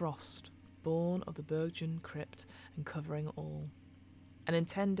a frost, born of the Bergian crypt and covering all. And in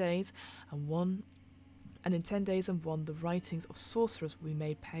 10 days and one, the writings of sorcerers will be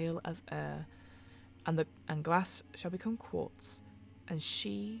made pale as air, and glass shall become quartz, and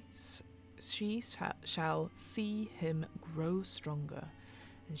she shall see him grow stronger,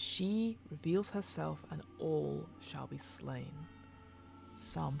 and she reveals herself, and all shall be slain.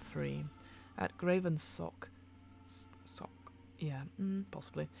 Psalm 3. At graven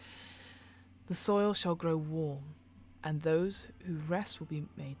possibly. The soil shall grow warm, and those who rest will be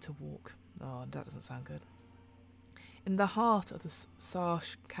made to walk. Oh, that doesn't sound good. In the heart of the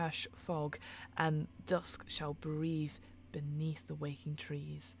Sarkash fog, and dusk shall breathe beneath the waking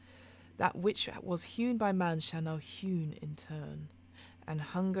trees. That which was hewn by man shall now hewn in turn, and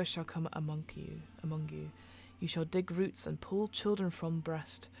hunger shall come among you. You shall dig roots and pull children from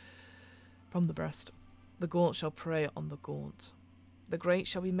the breast. The gaunt shall prey on the gaunt. The great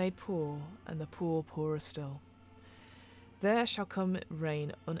shall be made poor, and the poor poorer still. There shall come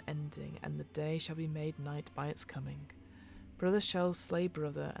rain unending, and the day shall be made night by its coming. Brother shall slay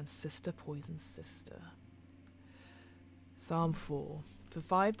brother, and sister poison sister. Psalm 4. For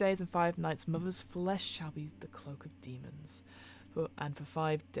 5 days and 5 nights mother's flesh shall be the cloak of demons, and for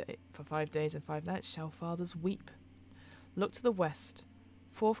 5 days and 5 nights shall fathers weep. Look to the west,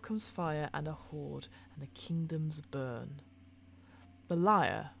 forth comes fire and a horde, and the kingdoms burn. The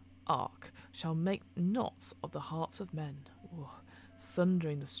lyre, arc, shall make knots of the hearts of men,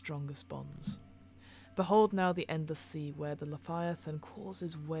 sundering the strongest bonds. Behold now the endless sea, where the Leviathan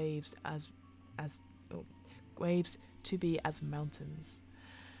causes waves waves to be as mountains.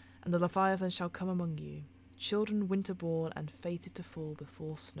 And the Leviathan shall come among you, children winter-born and fated to fall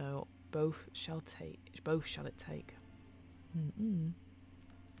before snow, both shall it take.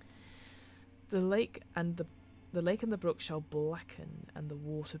 The lake and the brook shall blacken, and the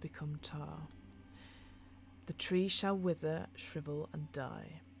water become tar. The trees shall wither, shrivel, and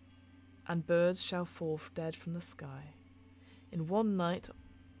die, and birds shall fall dead from the sky. In one night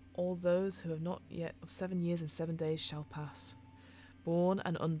all those who have not yet of 7 years and 7 days shall pass, born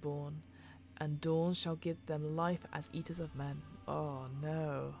and unborn, and dawn shall give them life as eaters of men. Oh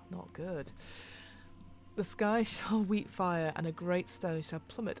no, not good. The sky shall weep fire, and a great stone shall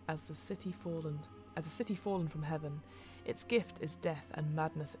plummet as a city fallen from heaven. Its gift is death, and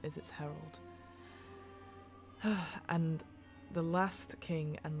madness is its herald. And the last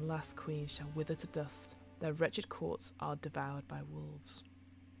king and last queen shall wither to dust. Their wretched courts are devoured by wolves.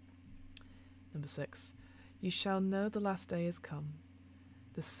 Number 6. You shall know the last day is come.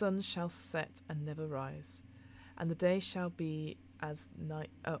 The sun shall set and never rise, and the day shall be as night.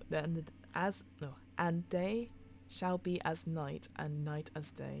 And day shall be as night, and night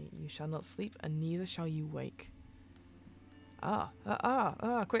as day. You shall not sleep, and neither shall you wake.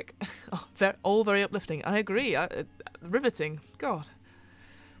 Quick. All very uplifting. I agree. Riveting. God.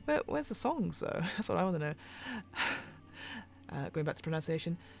 Where's the songs, though? That's what I want to know. Going back to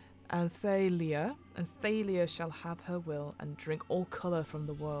pronunciation. And Thalia shall have her will, and drink all colour from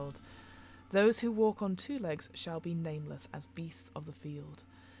the world. Those who walk on 2 legs shall be nameless as beasts of the field.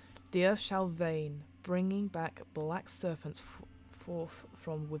 The earth shall wane, bringing back black serpents forth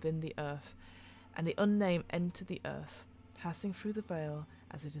from within the earth, and the unnamed enter the earth, passing through the veil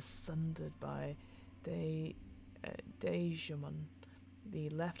as it is sundered by Dejamun, the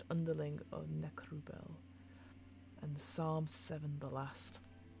left underling of Necrubel. And Psalm 7, the last.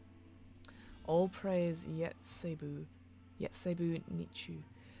 All praise Yetsebu Nichu,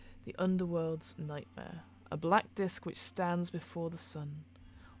 the underworld's nightmare, a black disk which stands before the sun.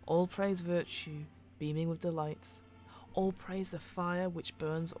 All praise virtue, beaming with delight. All praise the fire which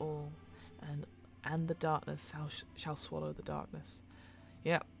burns all, and the darkness shall swallow the darkness.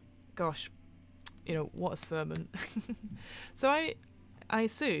 Yeah, gosh, what a sermon. So I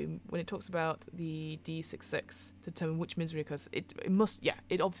assume when it talks about the D66 to determine which misery occurs, it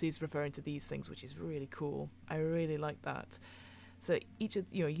obviously is referring to these things, which is really cool. I really like that. So each of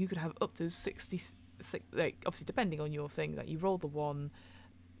you could have up to 66, like obviously depending on your thing, that you roll the one,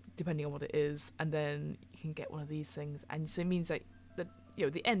 depending on what it is, and then you can get one of these things, and so it means that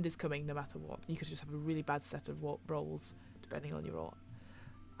the end is coming no matter what. You could just have a really bad set of rolls depending on your roll.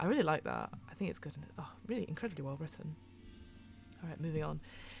 I really like that. I think it's good and really incredibly well written. Alright, moving on.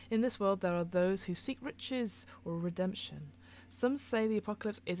 In this world there are those who seek riches or redemption. Some say the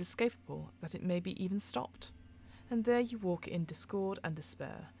apocalypse is escapable, that it may be even stopped. And there you walk in discord and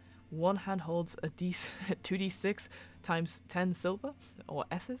despair. One hand holds a 2d6 times 10 silver, or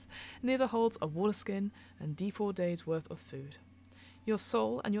S's, and the other holds a water skin and d4 days worth of food. Your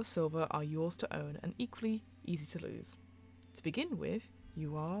soul and your silver are yours to own and equally easy to lose. To begin with,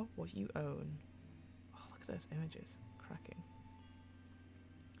 you are what you own. Oh, look at those images. Cracking.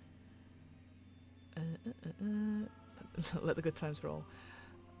 Let the good times roll.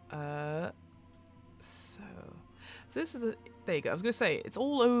 So this is there you go. I was going to say, it's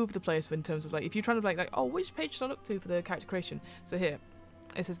all over the place in terms of, like, if you're trying to, like, oh, which page should I look to for the character creation? So here,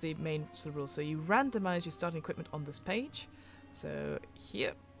 this is the main sort of rules. So you randomize your starting equipment on this page. So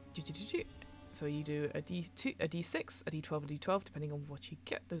here, so you do a D2, a D6, a D12, a D12, depending on what you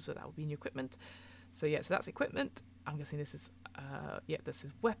get. That will be in your equipment. So yeah, so that's equipment. I'm guessing this is, this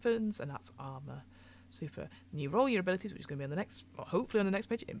is weapons, and that's armor. Super. And you roll your abilities, which is going to be on the next, or hopefully on the next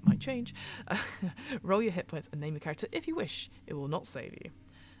page. It might change. Roll your hit points and name your character if you wish. It will not save you.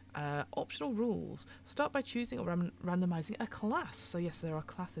 Optional rules. Start by choosing or randomizing a class. So yes, there are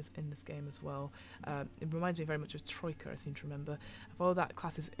classes in this game as well. It reminds me very much of Troika, I seem to remember. Follow that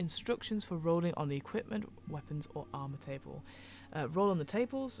class's instructions for rolling on the equipment, weapons, or armor table. Roll on the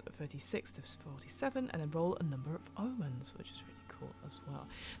tables, 36 to 47, and then roll a number of omens, which is really cool as well.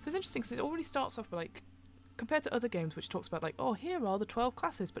 So it's interesting because it already starts off with, like, compared to other games which talks about, like, oh, here are the 12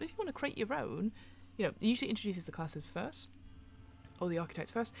 classes, but if you want to create your own, it usually introduces the classes first, or the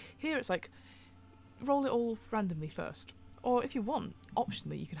archetypes first. Here it's like, roll it all randomly first, or if you want,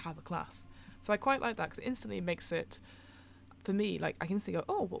 optionally, you can have a class. So I quite like that because it instantly makes it, for me, like, I can instantly go,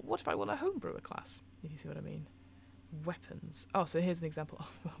 oh, well, what if I want to homebrew a class, if you see what I mean. Weapons. Oh, so here's an example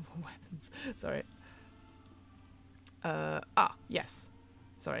of weapons. Sorry. Yes.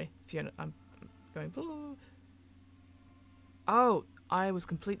 Sorry, Fiona, I'm going blue. Oh, I was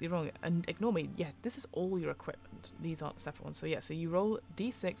completely wrong. And ignore me. Yeah, this is all your equipment. These aren't separate ones. So yeah, so you roll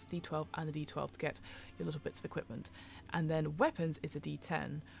D6, D12, and a D12 to get your little bits of equipment. And then weapons is a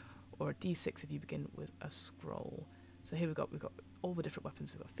D10, or a D6 if you begin with a scroll. So here we've got all the different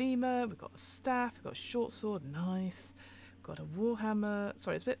weapons. We've got femur, we've got a staff, we've got a short sword, knife, we've got a warhammer.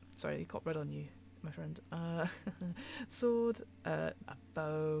 Sorry, it got red on you, my friend. Sword, a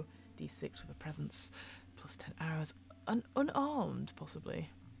bow, D6 with a presence, plus 10 arrows, unarmed possibly.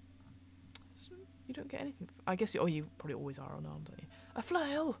 So you don't get anything. I guess you probably always are unarmed, don't you? A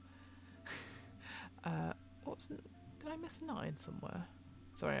flail. Did I miss 9 somewhere?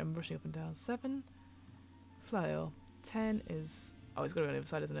 Sorry, I'm rushing up and down. 7, flail. 10 is, it's got to be on the other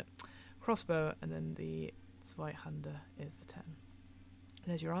side, isn't it? Crossbow, and then the Zweihander is the 10.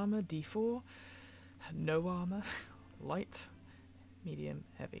 There's your armor, D4. No armor. Light, medium,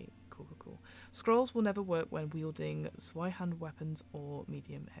 heavy. Cool. Scrolls will never work when wielding Zweihand weapons or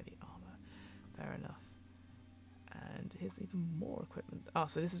medium heavy armor. Fair enough. And here's even more equipment.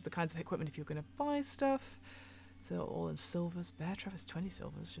 So this is the kinds of equipment if you're going to buy stuff. So all in silvers. Bear trap is 20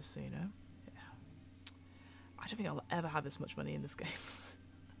 silvers, just so you know. I don't think I'll ever have this much money in this game.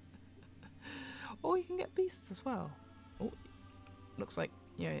 Or you can get beasts as well. Oh, looks like,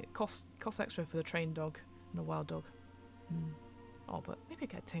 it costs extra for the trained dog and a wild dog. Oh, but maybe I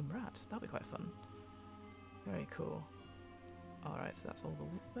get a tame rat. That'll be quite fun. Very cool. Alright, so that's all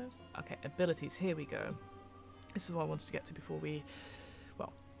the... Okay, abilities. Here we go. This is what I wanted to get to before we...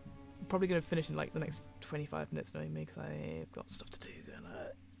 Well, I'm probably going to finish in, like, the next 25 minutes knowing me, because I've got stuff to do.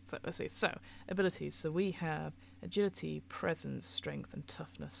 So let's see. So abilities. So we have agility, presence, strength, and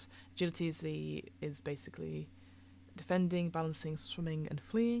toughness. Agility is basically defending, balancing, swimming, and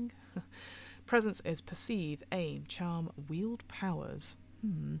fleeing. Presence is perceive, aim, charm, wield powers.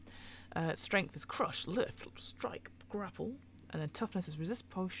 Strength is crush, lift, strike, grapple. And then toughness is resist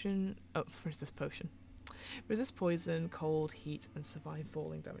potion. Oh, resist potion. Resist poison, cold, heat, and survive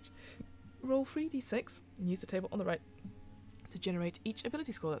falling damage. Roll 3d6 and use the table on the right to generate each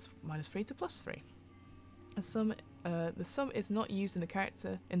ability score. That's -3 to +3. The sum is not used in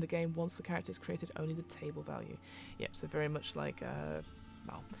the game once the character is created, only the table value. Yep, so very much like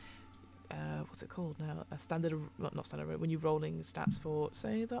what's it called now? A standard, well, not standard, when you're rolling stats for,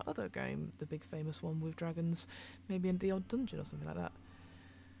 say, that other game, the big famous one with dragons, maybe in the old dungeon or something like that.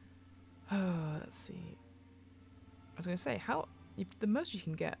 Let's see. I was going to say, the most you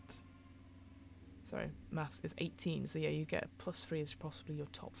can get, sorry, maths is 18, so yeah, you get +3 is possibly your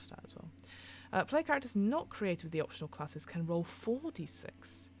top stat as well. Player characters not created with the optional classes can roll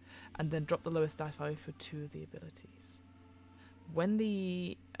 4d6 and then drop the lowest dice value for 2 of the abilities. When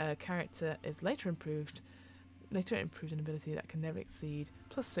the character is later improved an ability that can never exceed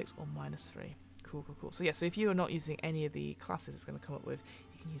 +6 or -3. Cool. So yeah, so if you are not using any of the classes it's going to come up with,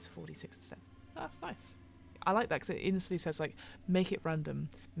 you can use 4d6 instead. That's nice. I like that because it instantly says, like, make it random.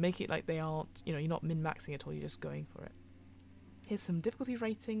 Make it like they aren't, you're not min-maxing it, or you're just going for it. Here's some difficulty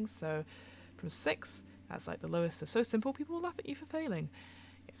ratings. So from 6, that's like the lowest. So simple, people will laugh at you for failing.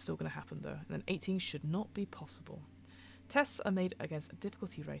 It's still going to happen though. And then 18 should not be possible. Tests are made against a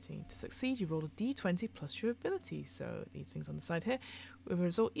difficulty rating. To succeed, you roll a d20 plus your ability. So these things on the side here, with a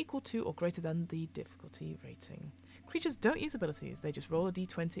result equal to or greater than the difficulty rating. Creatures don't use abilities. They just roll a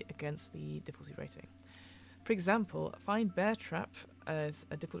d20 against the difficulty rating. For example, find bear trap as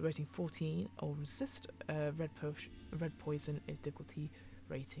a difficulty rating 14, or resist red poison is difficulty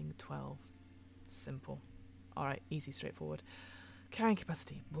rating 12. Simple. Alright, easy, straightforward. Carrying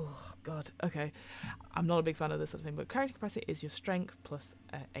capacity. Oh, God. Okay. I'm not a big fan of this sort of thing, but carrying capacity is your strength plus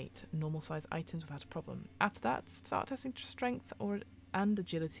 8. Normal size items without a problem. After that, start testing strength and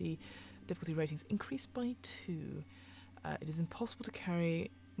agility. Difficulty ratings increase by 2. It is impossible to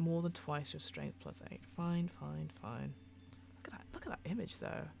carry more than twice your strength plus 8. Fine. Look at that image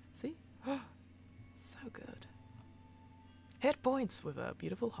though. See? So good. Hit points with a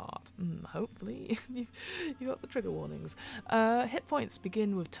beautiful heart. Hopefully you got the trigger warnings. Hit points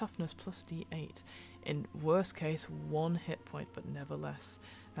begin with toughness plus d8. In worst case, 1 hit point, but never less.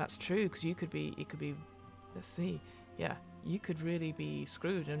 That's true, because it could be, let's see, yeah, you could really be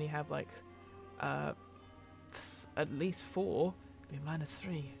screwed and only have like at least 4, be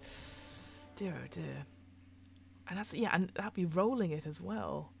 -3. Dear oh dear. And that's, yeah, and that'd be rolling it as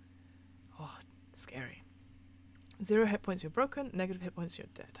well. Oh, scary. 0 hit points, you're broken. Negative hit points, you're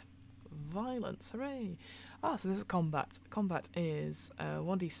dead. Violence, hooray! Ah, so this is combat. Combat is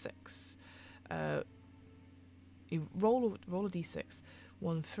 1d6. You roll a d6.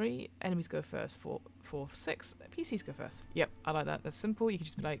 1, 3. Enemies go first. 4, 6. PCs go first. Yep, I like that. That's simple. You can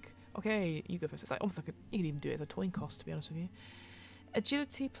just be like, okay, you go first. It's like almost like you can even do it as a toy cost, to be honest with you.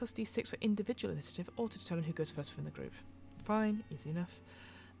 Agility plus d6 for individual initiative, or to determine who goes first within the group. Fine, easy enough.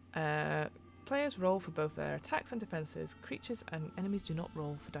 Players roll for both their attacks and defenses. Creatures and enemies do not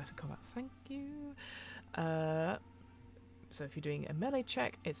roll for dice in combat. Thank you. So if you're doing a melee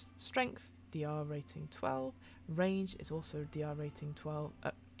check, it's strength, DR rating 12. Range is also DR rating 12.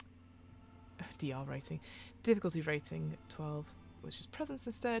 DR rating. Difficulty rating 12, which is presence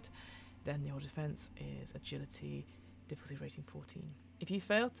instead. Then your defense is agility, difficulty rating 14. If you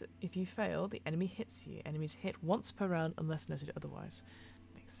fail, the enemy hits you. Enemies hit once per round unless noted otherwise.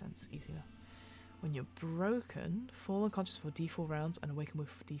 Makes sense. Easy enough. When you're broken, fall unconscious for d4 rounds and awaken with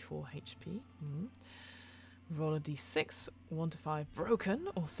d4 HP. Roll a d6, 1 to 5 broken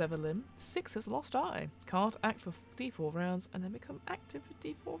or sever limb. 6 is lost eye. Can't act for d4 rounds and then become active with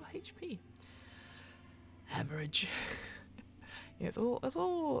d4 HP. Hemorrhage. Yeah, it's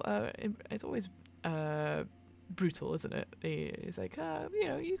always brutal, isn't it? It's like,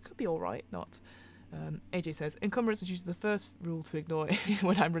 you could be all right, not. AJ says, encumbrance is usually the first rule to ignore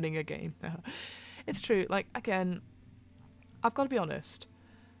when I'm running a game. It's true. Like, again, I've got to be honest.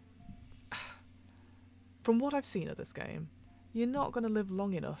 From what I've seen of this game, you're not going to live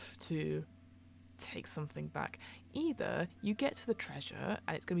long enough to take something back. Either you get to the treasure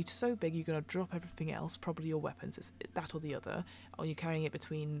and it's going to be so big you're going to drop everything else, probably your weapons, it's that or the other, or you're carrying it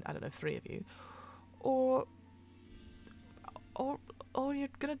between, I don't know, 3 of you, or you're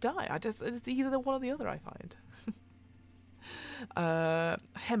going to die. It's either one or the other, I find.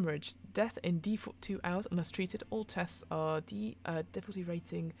 Hemorrhage. Death in D2 hours unless treated. All tests are difficulty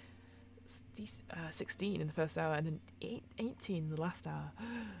rating 16 in the first hour and then 18 in the last hour.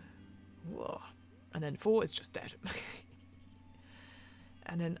 Whoa. And then 4 is just dead.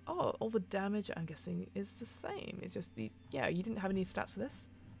 And then, all the damage, I'm guessing, is the same. It's just you didn't have any stats for this?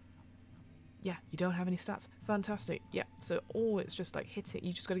 yeah, you don't have any stats. Fantastic. Yeah, so it's just like hit it.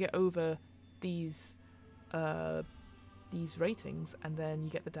 You just got to get over these ratings, and then you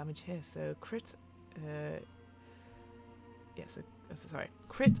get the damage here. So crit, sorry,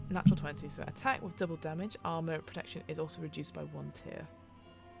 crit natural 20. So attack with double damage, armor protection is also reduced by 1 tier.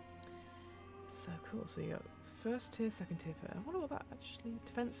 So cool. So you got first tier, second tier. I wonder what that actually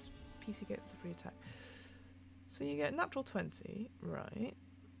defense PC gets a free attack. So you get natural 20, right?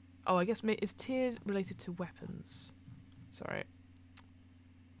 Oh, I guess is tier related to weapons? Sorry.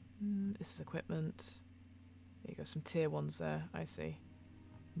 This is equipment. There you go, some tier 1s there, I see.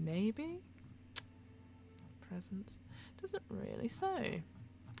 Maybe? Present. Doesn't really say.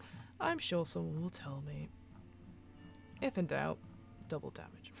 I'm sure someone will tell me. If in doubt, double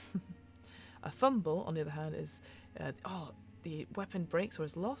damage. A fumble, on the other hand, is... the weapon breaks or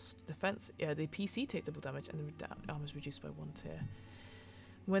is lost. Defense, the PC takes double damage and the armor is reduced by 1 tier.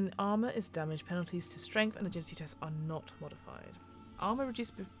 When armor is damaged, penalties to strength and agility tests are not modified. Armor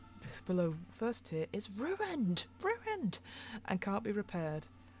reduced below first tier is ruined, and can't be repaired.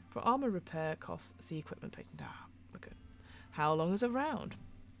 For armor repair costs, see equipment page. We're good. How long is a round?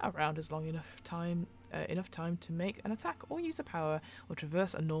 A round is long enough time to make an attack or use a power or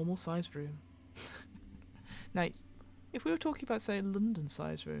traverse a normal-sized room. Now, if we were talking about, say,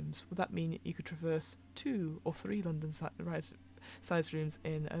 London-sized rooms, would that mean you could traverse 2 or 3 London-sized rooms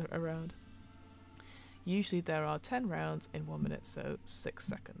in a round? Usually there are 10 rounds in 1 minute, so 6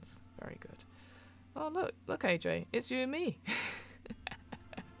 seconds. Very good. Oh, look, AJ, it's you and me.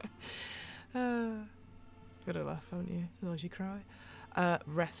 Gotta laugh, haven't you? Otherwise you cry.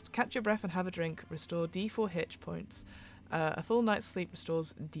 Rest. Catch your breath and have a drink. Restore D4 hit points. A full night's sleep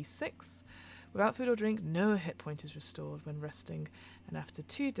restores D6. Without food or drink, no hit point is restored when resting, and after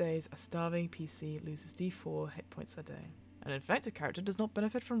 2 days, a starving PC loses D4 hit points a day. An infected character does not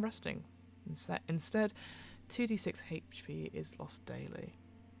benefit from resting. Instead, 2d6 HP is lost daily.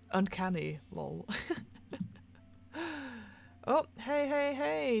 Uncanny, lol. Oh,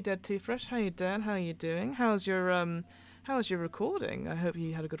 hey, Dead Toothbrush. How you doing? How are you doing? How's your recording? I hope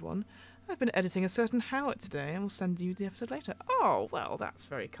you had a good one. I've been editing a certain Howard today, and will send you the episode later. Oh, well, that's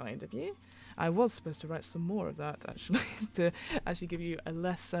very kind of you. I was supposed to write some more of that, actually, to actually give you a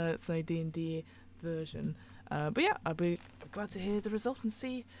less, say, D&D version. But yeah, I'll be glad to hear the result and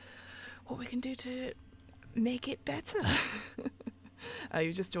see what we can do to make it better.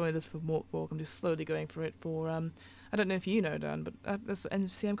 You just joined us for Mörk Borg. I'm just slowly going through it for, I don't know if you know, Dan, but there's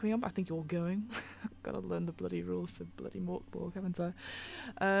NCM coming up. I think you're going. I've got to learn the bloody rules to bloody Mörk Borg, haven't I?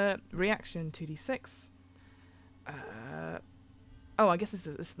 Reaction 2d6. Oh, I guess this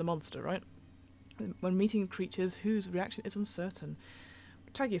is the monster, right? When meeting creatures whose reaction is uncertain.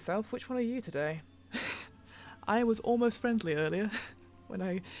 Tag yourself. Which one are you today? I was almost friendly earlier when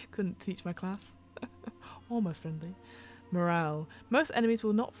I couldn't teach my class. Almost friendly. Morale. Most enemies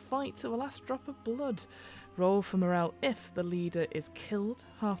will not fight to the last drop of blood. Roll for morale if the leader is killed,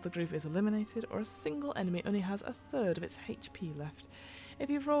 half the group is eliminated, or a single enemy only has a third of its HP left. If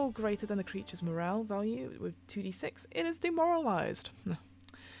you roll greater than the creature's morale value with 2d6, it is demoralized.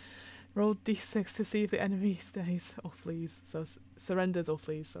 Roll d6 to see if the enemy stays or flees. So surrenders or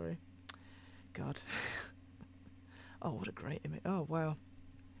flees, sorry. God. Oh, what a great image. Oh, wow.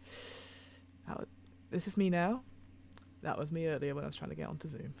 This is me now. That was me earlier when I was trying to get onto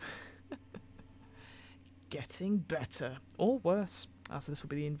Zoom. Getting better. Or worse. So this will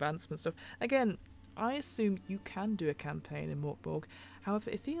be the advancement stuff. Again, I assume you can do a campaign in Mörk Borg. However,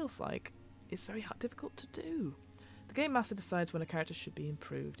 it feels like it's very difficult to do. The Game Master decides when a character should be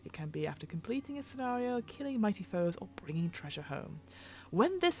improved. It can be after completing a scenario, killing mighty foes, or bringing treasure home.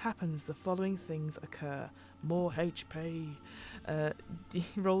 When this happens, the following things occur. More HP.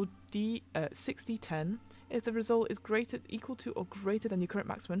 Roll D60-10. If the result is equal to or greater than your current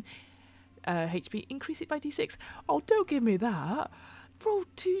maximum HP, increase it by D6. Oh, don't give me that. Roll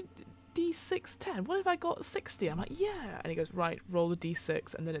 2d6-10. What if I got 60? I'm like, yeah. And he goes, right, roll a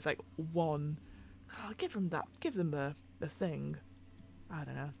D6. And then it's like 1. Oh, give them that. Give them the thing. I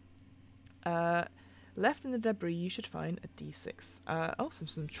don't know. Left in the debris, you should find a D6.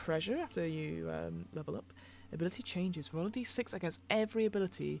 Some treasure after you level up. Ability changes. Roll a D6 against every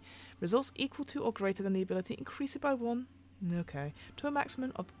ability. Results equal to or greater than the ability. Increase it by 1. Okay. To a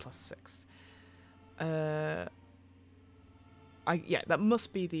maximum of +6. That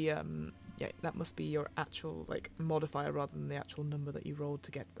must be the that must be your actual modifier rather than the actual number that you rolled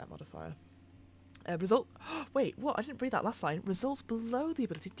to get that modifier. Result. Wait, what? I didn't read that last line. Results below the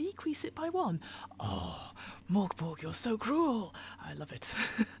ability. Decrease it by 1. Oh, Mörk Borg, you're so cruel. I love it.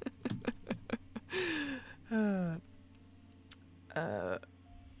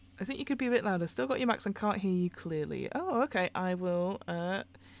 I think you could be a bit louder. Still got your max and can't hear you clearly. Oh, okay. I will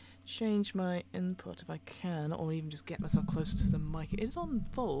change my input if I can, or even just get myself closer to the mic. It is on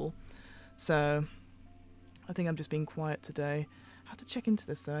full, so I think I'm just being quiet today. I have to check into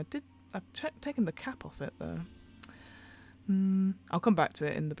this though. I've taken the cap off it though. I'll come back to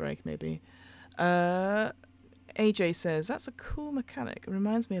it in the break maybe. AJ says, that's a cool mechanic. It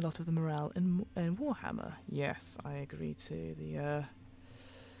reminds me a lot of the morale in Warhammer. Yes, I agree too. The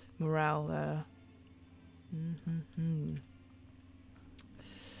morale there.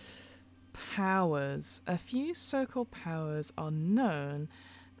 Powers. A few so-called powers are known,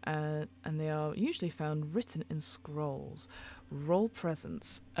 and they are usually found written in scrolls. Roll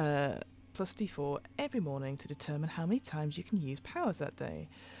presence plus d4 every morning to determine how many times you can use powers that day.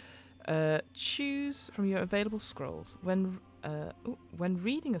 Choose from your available scrolls. When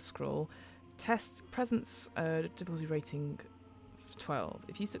reading a scroll, test presence difficulty rating 12.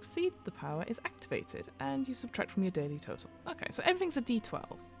 If you succeed, the power is activated and you subtract from your daily total. Okay, so everything's a d12.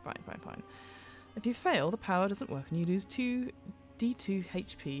 Fine. If you fail, the power doesn't work and you lose 2 d2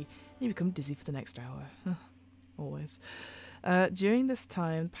 HP and you become dizzy for the next hour. Always. During this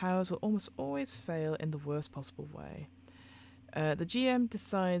time, powers will almost always fail in the worst possible way. The GM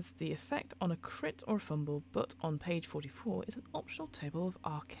decides the effect on a crit or a fumble, but on page 44 is an optional table of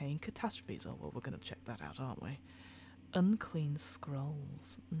arcane catastrophes. Oh, well, we're going to check that out, aren't we? Unclean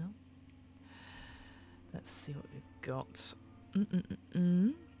scrolls. No. Let's see what we've got.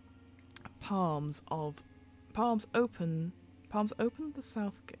 Palms open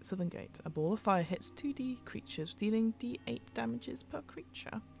the southern gate. A ball of fire hits 2d creatures, dealing d8 damages per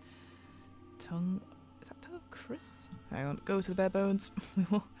creature. Is that Tongue of Chris? Hang on, go to the bare bones.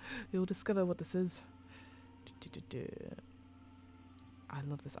 You'll discover what this is. I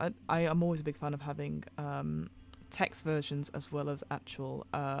love this. I am always a big fan of having text versions as well as actual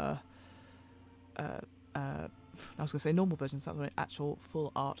I was going to say normal versions, that's right, actual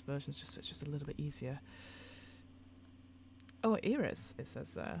full art versions, it's just a little bit easier. Oh, Iris, it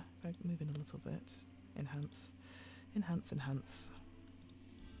says there. If I move in a little bit. Enhance.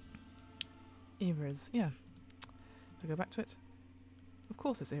 Iris, yeah. I go back to it. Of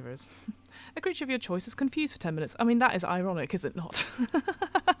course it's Iris. A creature of your choice is confused for 10 minutes. I mean, that is ironic, is it not?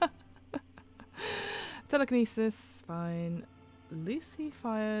 Telekinesis, fine. Lucy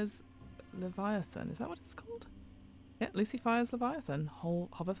fires Leviathan. Is that what it's called? Yeah, Lucy fires Leviathan.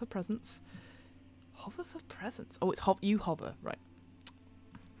 Hover for presence. Hover for presence. Oh, it's you hover, right.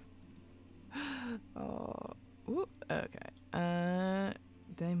 Oh, ooh, okay.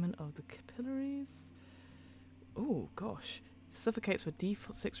 Daemon of the Capillaries. Oh, gosh. Suffocates for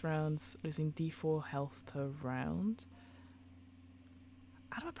d6 rounds, losing d4 health per round.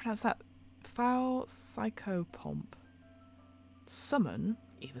 How do I pronounce that? Foul Psychopomp. Summon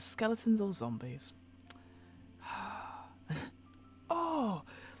either skeletons or zombies. Oh,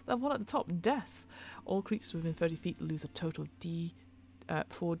 that one at the top, death. All creatures within 30 feet lose a total of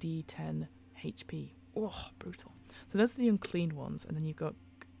 4d10 HP. Oh, brutal. So those are the unclean ones, and then you've got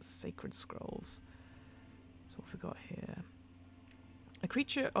sacred scrolls. So what have we got here? A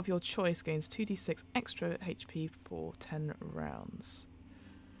creature of your choice gains 2d6 extra HP for 10 rounds.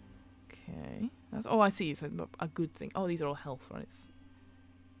 Okay. Oh, I see. It's a good thing. Oh, these are all health, right?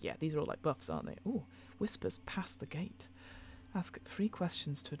 Yeah, these are all like buffs, aren't they? Oh, whispers past the gate. Ask 3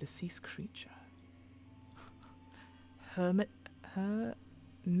 questions to a deceased creature. Hermetic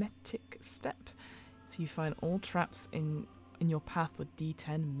step. If you find all traps in your path for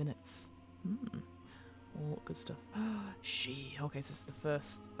d10 minutes. All good stuff. She. Okay, so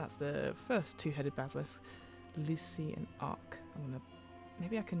that's the first 2-headed basilisk. Lucy and Ark.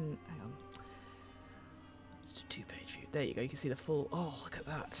 Maybe I can, hang on. It's a 2-page view. There you go, you can see the full, oh, look at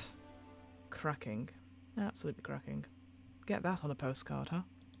that. Cracking. Absolutely cracking. Get that on a postcard, huh?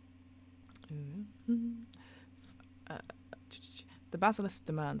 The basilisk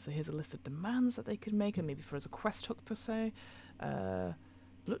demands. So here's a list of demands that they could make, and maybe for as a quest hook per se.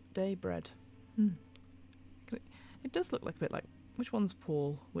 Blood Day bread. It does look like a bit like, which one's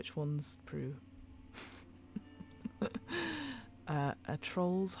Paul, which one's Prue? A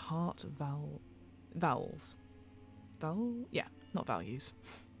troll's heart vowels. Yeah, not values.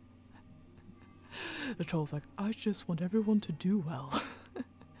 The troll's like, I just want everyone to do well.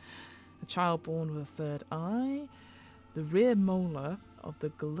 A child born with a third eye. The rear molar of the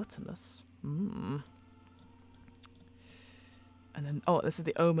gluttonous. And then, oh, this is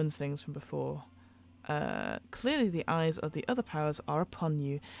the omens things from before. Clearly the eyes of the other powers are upon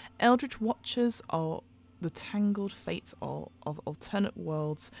you. Eldritch watchers are the tangled fates of alternate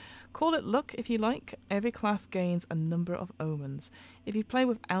worlds. Call it luck if you like. Every class gains a number of omens. If you play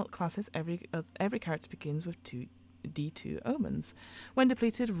without classes, every character begins with 2d2 omens. When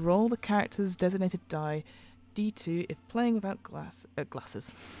depleted, roll the character's designated die d2 if playing without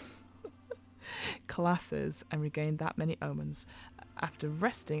classes, and regain that many omens after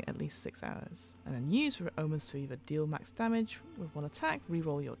resting at least 6 hours, and then use your omens to either deal max damage with one attack,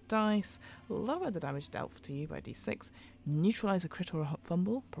 reroll your dice, lower the damage dealt to you by d6, neutralize a crit or a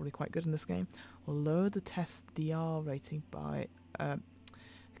fumble, probably quite good in this game, or lower the test DR rating by I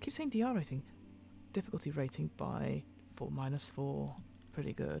keep saying DR rating, difficulty rating by -4.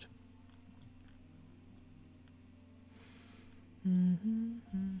 Pretty good.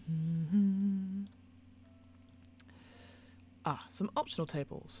 Some optional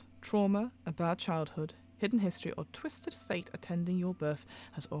tables. Trauma, a bad childhood, hidden history, or twisted fate attending your birth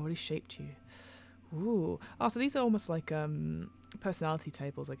has already shaped you. Ooh. So these are almost like personality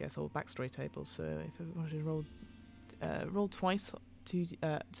tables, I guess, or backstory tables. So if I wanted to roll twice, so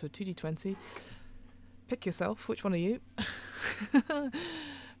 2d20. Pick yourself. Which one are you?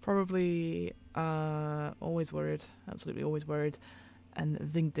 Probably always worried. Absolutely always worried. And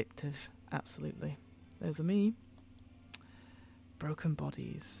vindictive. Absolutely. Those are me. Broken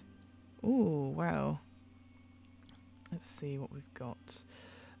bodies. Ooh, wow. Let's see what we've got.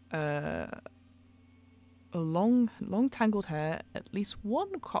 A long tangled hair, at least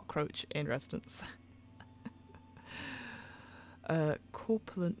one cockroach in residence.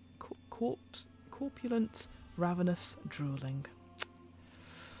 Corpulent, ravenous, drooling.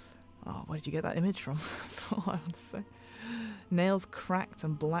 Oh, where did you get that image from? That's all I want to say. Nails cracked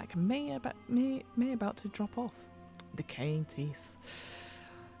and black, may about to drop off. Decaying teeth.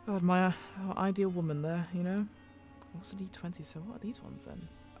 God, my ideal woman there, you know? What's a d20? So what are these ones then?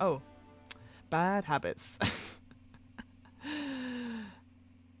 Oh, bad habits. So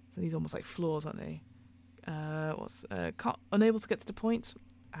these are almost like flaws, aren't they? Unable to get to the point.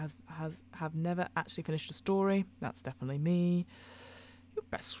 Have never actually finished a story. That's definitely me. Your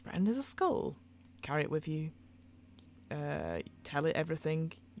best friend is a skull. Carry it with you. Tell it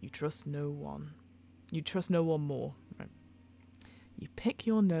everything. You trust no one. You trust no one more. Right. You pick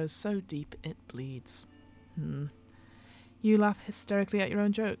your nose so deep it bleeds. You laugh hysterically at your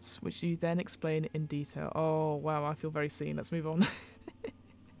own jokes, which you then explain in detail. Oh, wow, I feel very seen. Let's move on.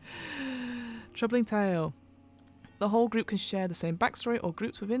 Troubling tale. The whole group can share the same backstory, or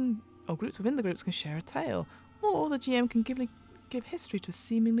groups within the groups can share a tale, or the GM can give history to a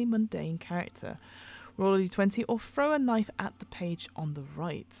seemingly mundane character. Roll a d20 or throw a knife at the page on the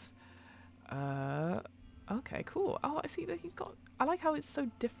right. Okay, cool. Oh, I see that you've got... I like how it's so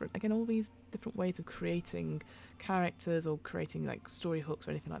different. Again, all these different ways of creating characters or creating, like, story hooks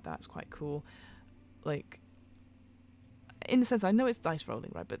or anything like that is quite cool. Like, in the sense, I know it's dice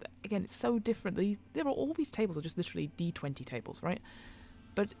rolling, right? But, again, it's so different. All these tables are just literally d20 tables, right?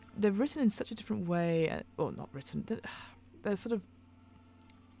 But they're written in such a different way. Or not written. They're sort of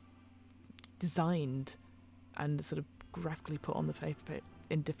designed and sort of graphically put on the paper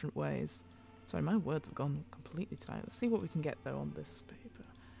in different ways. Sorry, my words have gone completely tonight. Let's see what we can get, though, on this paper.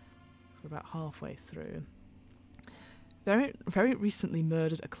 So we're about halfway through. Very, very recently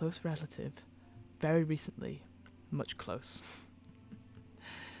murdered a close relative. Very recently. Much close.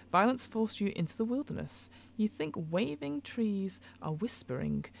 Violence forced you into the wilderness. You think waving trees are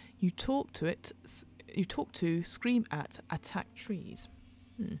whispering. You talk to, scream at, attack trees.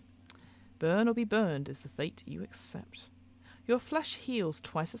 Burn or be burned is the fate you accept. Your flesh heals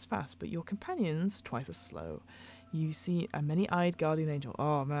twice as fast, but your companions twice as slow. You see a many-eyed guardian angel.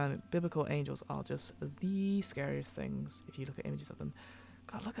 Oh man, biblical angels are just the scariest things if you look at images of them.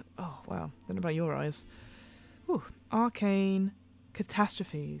 God, look at... Oh, wow. Don't know about your eyes. Whew. Arcane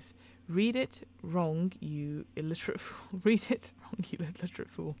catastrophes. Read it wrong, you illiterate fool. Read it wrong, you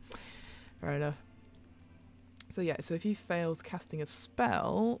illiterate fool. Fair enough. So yeah, so if you failed casting a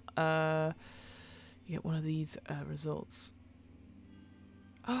spell, you get one of these results.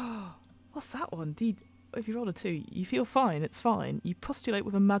 Oh, what's that one? If you roll a 2, you feel fine, it's fine. You postulate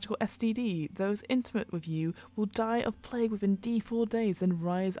with a magical STD. Those intimate with you will die of plague within D4 days, then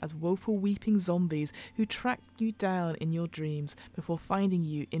rise as woeful weeping zombies who track you down in your dreams before finding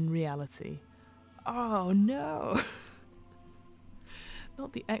you in reality. Oh no!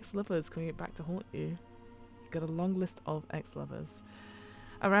 Not the ex-lovers coming back to haunt you. You've got a long list of ex-lovers.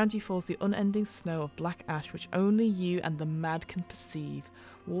 Around you falls the unending snow of black ash which only you and the mad can perceive.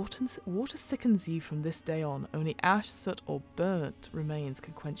 Water sickens you from this day on. Only ash, soot or burnt remains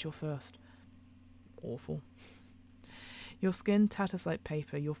can quench your thirst. Awful. Your skin tatters like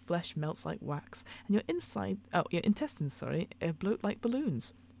paper, your flesh melts like wax, and your intestines, bloat like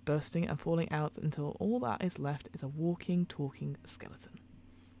balloons, bursting and falling out until all that is left is a walking, talking skeleton.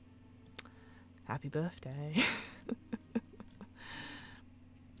 Happy birthday.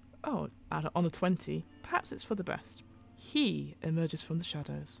 Oh, on a 20, perhaps it's for the best. He emerges from the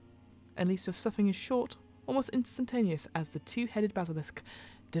shadows. At least your suffering is short, almost instantaneous, as the two-headed basilisk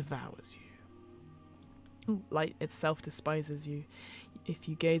devours you. Ooh, light itself despises you. If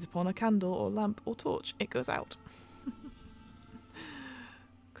you gaze upon a candle or lamp or torch, it goes out.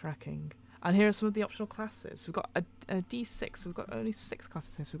 Cracking. And here are some of the optional classes. We've got a D6. We've got only 6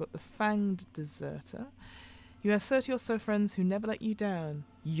 classes here. So we've got the Fanged Deserter. You have 30 or so friends who never let you down.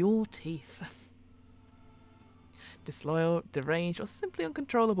 Your teeth. Disloyal, deranged, or simply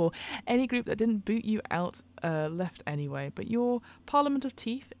uncontrollable. Any group that didn't boot you out left anyway. But your Parliament of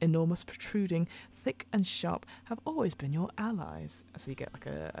Teeth, enormous, protruding, thick and sharp, have always been your allies. So you get like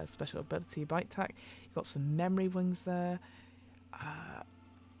a special ability, Bite Tack. You've got some memory wings there.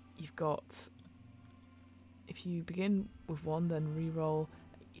 You've got... If you begin with 1, then re-roll...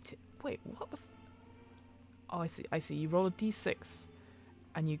 Wait, what was... Oh, I see. You roll a d6,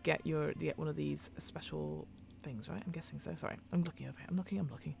 and you get one of these special things, right? I'm guessing so. Sorry, I'm looking over here. I'm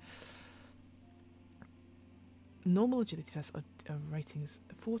looking. Normal agility tests are ratings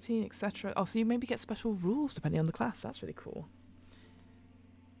 14, etc. Oh, so you maybe get special rules depending on the class. That's really cool.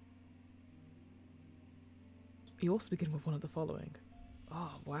 You also begin with one of the following.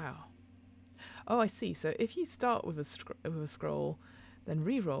 Oh, wow. Oh, I see. So if you start with a scroll, then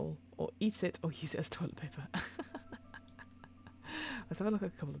re-roll, or eat it, or use it as toilet paper. Let's have a look at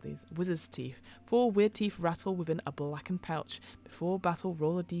a couple of these. Wizard's Teeth. 4 weird teeth rattle within a blackened pouch. Before battle,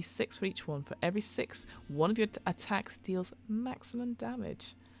 roll a d6 for each one. For every 6, one of your attacks deals maximum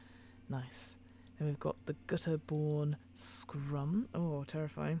damage. Nice. Then we've got the Gutterborn Scrum. Oh,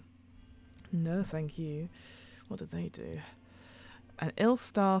 terrifying. No, thank you. What did they do? An ill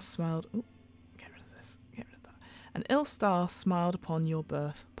star smiled... Ooh, get rid of this. Get rid of that. An ill star smiled upon your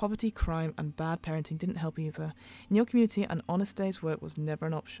birth. Poverty, crime, and bad parenting didn't help either. In your community, an honest day's work was never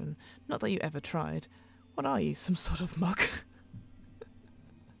an option. Not that you ever tried. What are you, some sort of mug?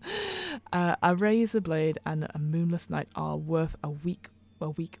 A razor blade and a moonless night are worth a week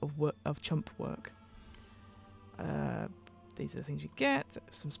of chump work. These are the things you get.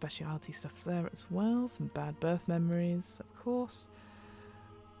 Some speciality stuff there as well. Some bad birth memories, of course.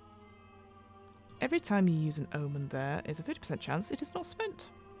 Every time you use an omen, there is a 50% chance it is not spent.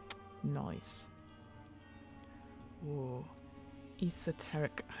 Nice. Whoa.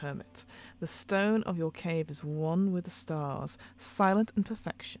 Esoteric Hermit. The stone of your cave is one with the stars, silent and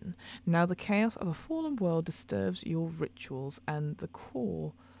perfection. Now the chaos of a fallen world disturbs your rituals, and the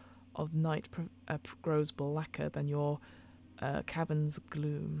core of night grows blacker than your cavern's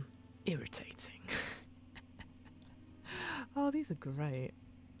gloom. Irritating. Oh, these are great.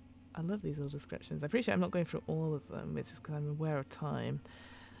 I love these little descriptions. I appreciate I'm not going through all of them. It's just because I'm aware of time.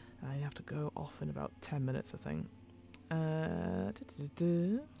 I have to go off in about 10 minutes, I think.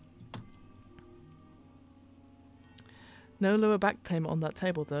 No lower back claim on that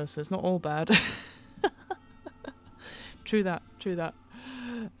table, though, so it's not all bad. True that.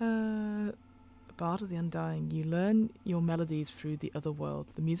 Bard of the Undying. You learn your melodies through the other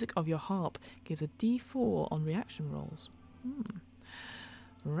world. The music of your harp gives a D4 on reaction rolls.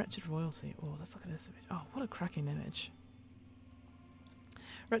 Wretched Royalty. Oh, let's look at this image. Oh, what a cracking image.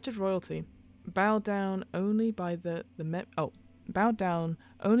 Wretched Royalty. Bow down only by the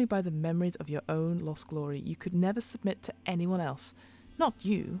memories of your own lost glory. You could never submit to anyone else. Not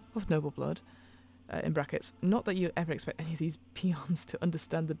you, of noble blood. In brackets, not that you ever expect any of these peons to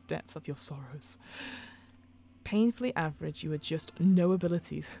understand the depths of your sorrows. Painfully average, you are just no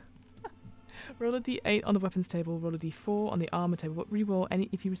abilities. Roll a d8 on the weapons table, roll a d4 on the armor table, but re-roll any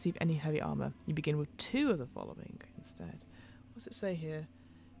if you receive any heavy armor. You begin with 2 of the following instead. What does it say here?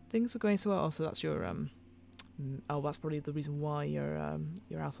 Things were going so well. Oh, so that's your oh, that's probably the reason why you're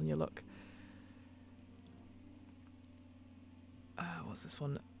out on your luck. What's this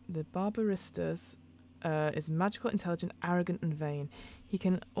one? The Barbaristas is magical, intelligent, arrogant, and vain. He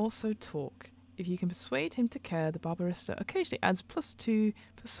can also talk. If you can persuade him to care, the Barbarista occasionally adds +2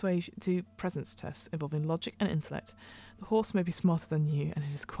 persuasion to presence tests involving logic and intellect. The horse may be smarter than you, and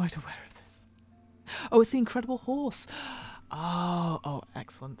it is quite aware of this. Oh, it's the Incredible Horse. Oh,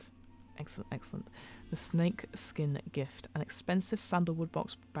 excellent. Excellent, excellent. The snake skin gift, an expensive sandalwood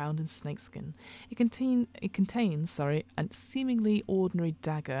box bound in snakeskin. It contains, a seemingly ordinary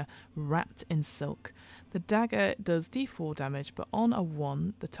dagger wrapped in silk. The dagger does D4 damage, but on a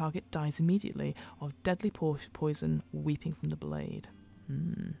 1, the target dies immediately of deadly poison weeping from the blade.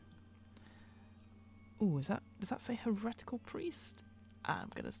 Ooh, does that say heretical priest? I'm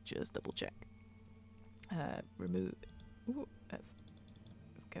gonna just double check. Remove. Ooh, let's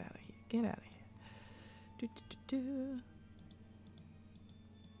get out of here. Get out of here.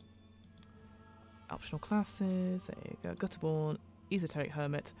 Optional classes. There you go. Gutterborn, esoteric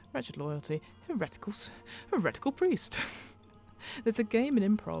hermit, wretched loyalty, heretical priest. There's a game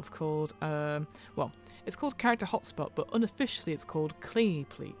in improv called it's called Character Hotspot, but unofficially it's called Clingy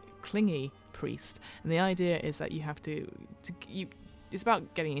Priest. And the idea is that you have to it's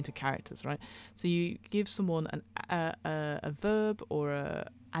about getting into characters, right? So you give someone a verb or a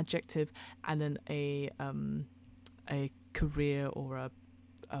adjective, and then a career or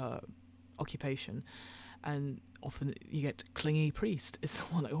a occupation, and often you get clingy priest is the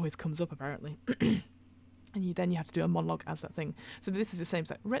one that always comes up apparently. And you have to do a monologue as that thing. So this is the same,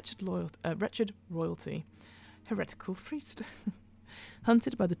 it's like wretched royalty, heretical priest.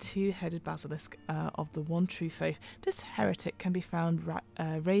 Hunted by the two-headed basilisk of the one true faith, this heretic can be found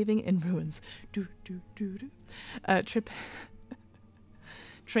raving in ruins,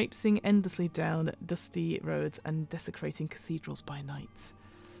 traipsing endlessly down dusty roads and desecrating cathedrals by night.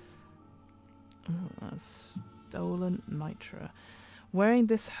 Stolen mitra. Wearing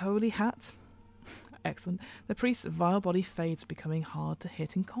this holy hat, excellent, the priest's vile body fades, becoming hard to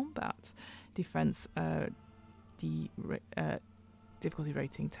hit in combat. Defense difficulty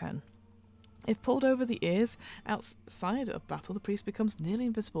rating 10. If pulled over the ears outside of battle, the priest becomes nearly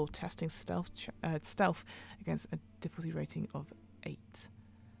invisible, testing stealth against a difficulty rating of 8.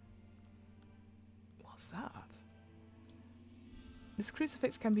 What's that? This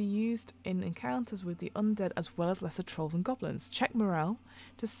crucifix can be used in encounters with the undead as well as lesser trolls and goblins. Check morale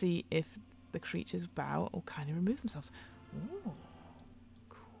to see if the creatures bow or kindly remove themselves. Ooh,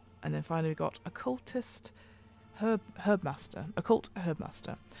 cool. And then finally we've got occultist occult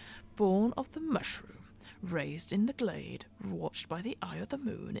herbmaster, born of the mushroom, raised in the glade, watched by the eye of the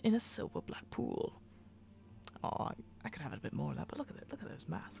moon in a silver black pool. Oh, I could have a bit more of that, but look at it. Look at those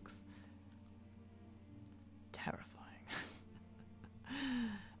masks. Terrifying.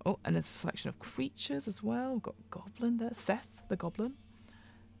 Oh, and there's a selection of creatures as well. We've got goblin there, Seth the goblin.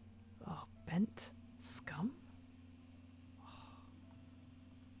 Oh, bent scum.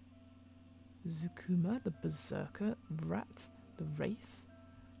 Zukuma, the berserker, rat, the wraith.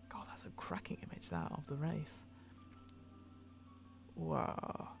 God, that's a cracking image, that, of the wraith.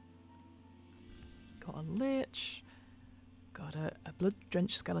 Wow. Got a lich. Got a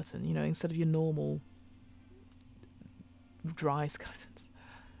blood-drenched skeleton, you know, instead of your normal dry skeletons.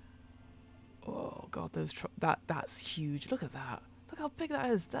 Oh, God, that's huge. Look at that. Look how big that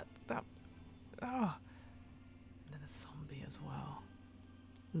is. And then a zombie as well.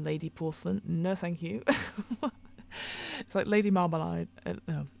 Lady Porcelain, no thank you. It's like Lady Marmalade,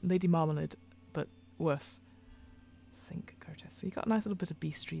 but worse. Think grotesque. So you got a nice little bit of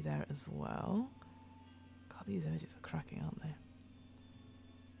beastry there as well. God, these images are cracking, aren't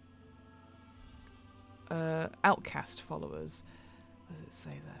they? Outcast followers. What does it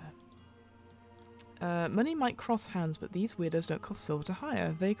say there? Money might cross hands, but these weirdos don't cost silver to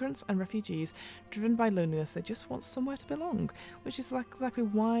hire. Vagrants and refugees, driven by loneliness, they just want somewhere to belong, which is exactly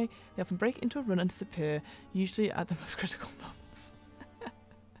why they often break into a run and disappear, usually at the most critical moments.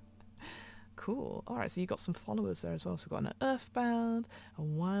 Cool. Alright, so you got some followers there as well. So we've got an Earthbound, a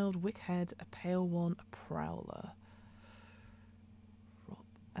Wild Wickhead, a Pale One, a Prowler.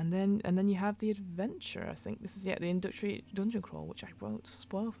 And then you have the adventure. I think this is the introductory dungeon crawl, which I won't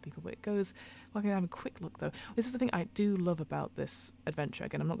spoil for people, but it goes. Well, I can have a quick look though. This is the thing I do love about this adventure.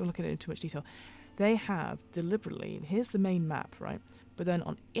 Again, I'm not going to look at it in too much detail. They have deliberately. Here's the main map, right? But then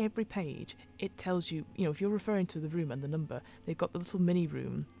on every page, it tells you. You know, if you're referring to the room and the number, they've got the little mini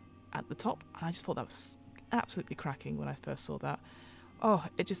room at the top. And I just thought that was absolutely cracking when I first saw that. Oh,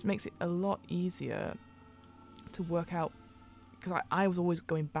 it just makes it a lot easier to work out. Because I was always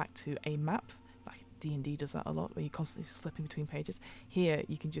going back to a map, like D&D does that a lot, where you're constantly flipping between pages. Here,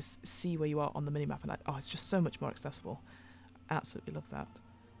 you can just see where you are on the minimap, and it's just so much more accessible. Absolutely love that.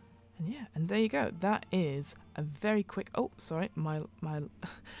 And yeah, and there you go. That is a very quick. Oh, sorry, my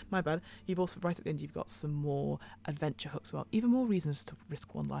bad. You've also right at the end. You've got some more adventure hooks as well. Even more reasons to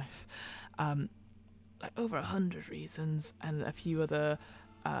risk one life. Like over 100 reasons, and a few other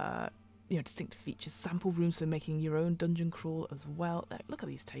distinct features, sample rooms for making your own dungeon crawl as well. Look at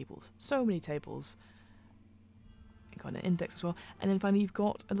these tables, so many tables. You've got an index as well, and then finally you've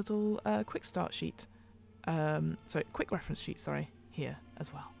got a little quick start sheet, quick reference sheet, here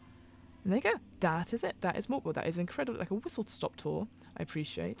as well. And there you go, that is it. That is Mörk Borg. That is incredible, like a whistle-stop tour. I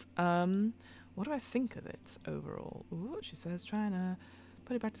appreciate. What do I think of it overall? Ooh, she says, trying to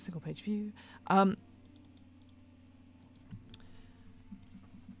put it back to single-page view. I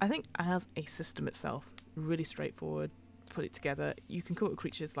think as a system itself, really straightforward. Put it together. You can come up with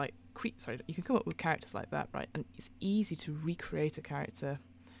creatures like you can come up with characters like that, right? And it's easy to recreate a character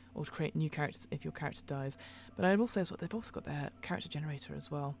or to create new characters if your character dies. But I will say as well, they've also got their character generator as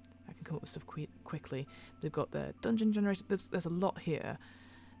well. I can come up with stuff quickly. They've got their dungeon generator. There's a lot here.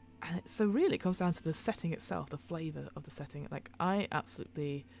 And so really it comes down to the setting itself, the flavour of the setting. Like, I'm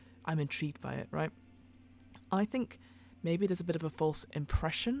intrigued by it, right? I think maybe there's a bit of a false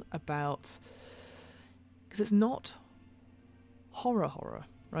impression about, because it's not horror,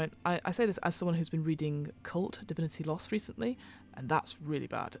 right? I say this as someone who's been reading Cult Divinity Lost recently, and that's really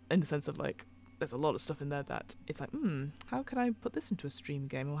bad in the sense of, like, there's a lot of stuff in there that it's like, how can I put this into a stream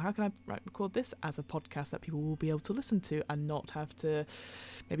game, or how can I record this as a podcast that people will be able to listen to and not have to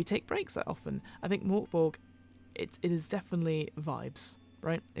maybe take breaks that often. I think Mörk Borg, it is definitely vibes,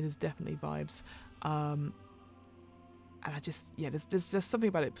 right? It is definitely vibes. And I just, there's just something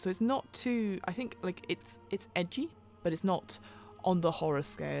about it. So it's not too, I think, like, it's edgy, but it's not on the horror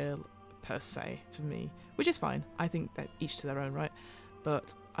scale per se for me, which is fine. I think that each to their own, right?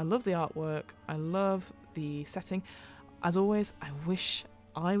 But I love the artwork. I love the setting. As always, I wish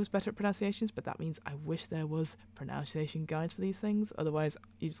I was better at pronunciations, but that means I wish there was pronunciation guides for these things. Otherwise,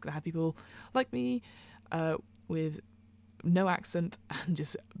 you're just going to have people like me with no accent and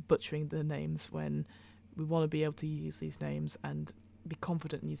just butchering the names when we want to be able to use these names and be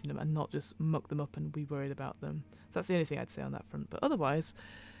confident in using them and not just muck them up and be worried about them. So that's the only thing I'd say on that front. But otherwise,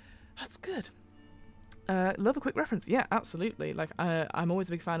 that's good. Love a quick reference. Yeah, absolutely. Like, I'm always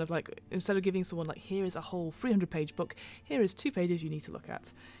a big fan of, like, instead of giving someone, like, here is a whole 300-page book, here is 2 pages you need to look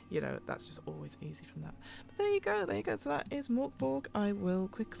at. That's just always easy from that. But there you go. So that is Mörk Borg. I will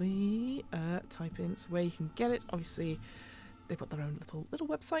quickly type in where you can get it. Obviously, they've got their own little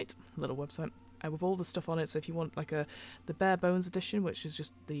website with all the stuff on it. So if you want, like, the bare bones edition, which is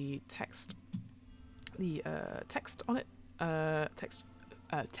just the text on it,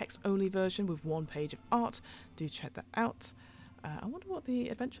 text only version with 1 page of art, do check that out. I wonder what the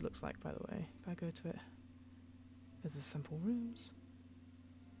adventure looks like, by the way. If I go to it, there's the sample rooms.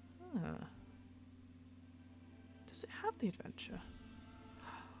 Does it have the adventure?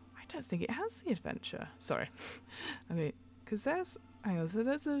 I don't think it has the adventure. Sorry. Okay, because there's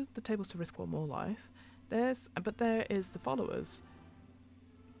the tables to risk one more life. But there is the followers.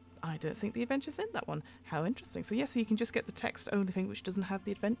 I don't think the adventure's in that one. How interesting. So yes, so you can just get the text only thing which doesn't have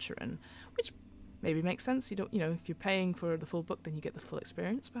the adventure in, which maybe makes sense. You don't, if you're paying for the full book, then you get the full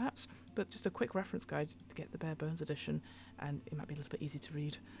experience perhaps. But just a quick reference guide to get the bare bones edition, and it might be a little bit easy to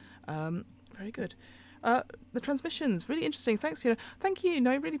read. Very good. The transmissions, really interesting. Thanks, Fiona. Thank you.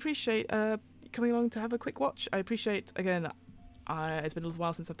 No, I really appreciate coming along to have a quick watch. I appreciate, again, it's been a little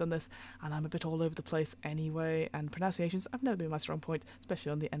while since I've done this, and I'm a bit all over the place anyway, and pronunciations have never been my strong point,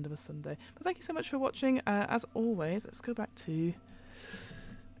 especially on the end of a Sunday. But thank you so much for watching. As always, let's go back to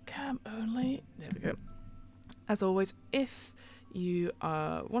cam only. There we go. As always, if you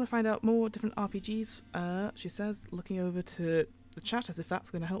want to find out more different RPGs, she says, looking over to the chat as if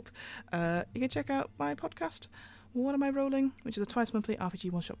that's going to help, you can check out my podcast, What Am I Rolling, which is a twice monthly RPG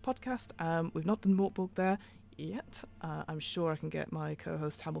one-shot podcast. We've not done Mörk Borg there yet. I'm sure I can get my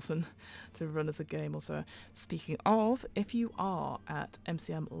co-host Hamilton to run as a game also. Speaking of, if you are at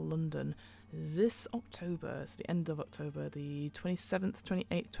MCM London this October, so the end of October, the 27th,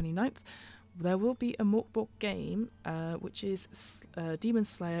 28th, 29th, there will be a Mörk Borg game which is Demon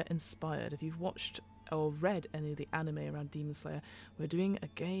Slayer inspired. If you've watched or read any of the anime around Demon Slayer, we're doing a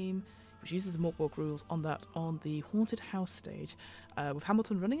game which uses the Mörk Borg rules on the Haunted House stage. With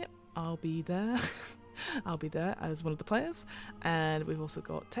Hamilton running it, I'll be there. I'll be there as one of the players, and we've also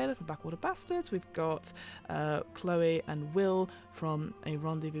got Taylor from Backwater Bastards, we've got Chloe and Will from A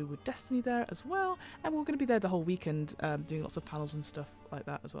Rendezvous with Destiny there as well, and we're going to be there the whole weekend doing lots of panels and stuff like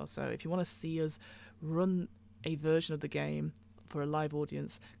that as well. So if you want to see us run a version of the game for a live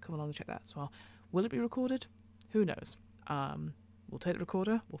audience, come along and check that as well. Will it be recorded? Who knows? We'll take the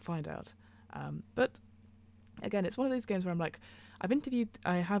recorder, we'll find out. But again, it's one of these games where I'm like, I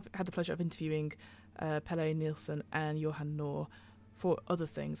have had the pleasure of interviewing Pelle Nielsen and Johan Noor for other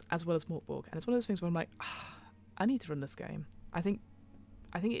things as well as Mörk Borg, and it's one of those things where I'm like, I need to run this game. I think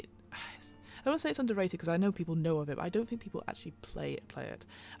I don't want to say it's underrated because I know people know of it, but I don't think people actually play it.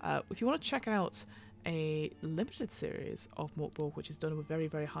 If you want to check out a limited series of Mörk Borg, which is done with very,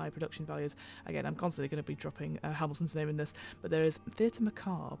 very high production values. Again, I'm constantly going to be dropping Hamilton's name in this, but there is Theatre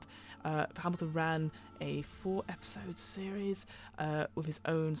Macabre. Hamilton ran a 4-episode series with his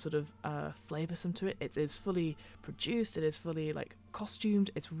own sort of flavoursome to it. It is fully produced, it is fully like costumed,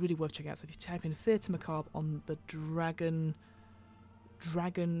 it's really worth checking out. So if you type in Theatre Macabre on the Dragon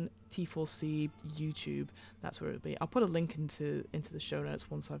T4C YouTube, that's where it'll be. I'll put a link into the show notes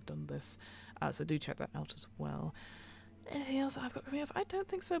once I've done this, so do check that out as well. Anything else I've got coming up? I don't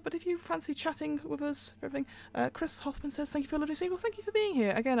think so, but if you fancy chatting with us for everything, Chris Hoffman says thank you for a lovely stream. Well, thank you for being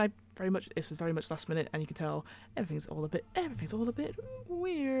here again. This was very much last minute, and you can tell everything's all a bit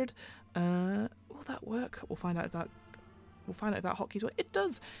weird. Will that work? We'll find out if that hotkeys work. It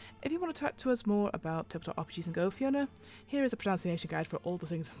does. If you want to talk to us more about tabletop RPGs and Go, Fiona, here is a pronunciation guide for all the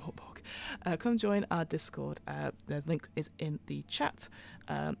things in Mörk Borg. Come join our Discord. The link is in the chat.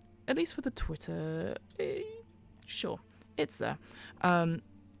 At least for the Twitter, sure, it's there. Come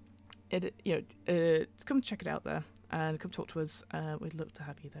check it out there and come talk to us. We'd love to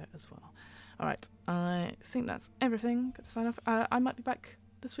have you there as well. All right, I think that's everything. Got to sign off. I might be back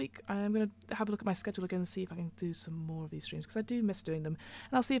this week. I'm going to have a look at my schedule again and see if I can do some more of these streams because I do miss doing them,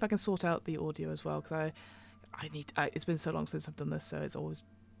 and I'll see if I can sort out the audio as well because it's been so long since I've done this, so it's always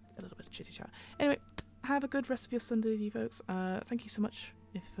a little bit of chitty chat. Anyway, have a good rest of your Sunday, you folks. Thank you so much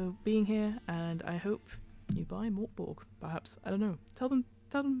for being here, and I hope you buy Mörk Borg. Perhaps, I don't know. Tell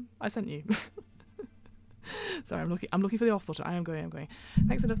them I sent you. Sorry, I'm looking for the off button. I am going.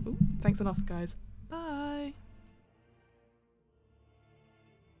 Thanks enough, guys.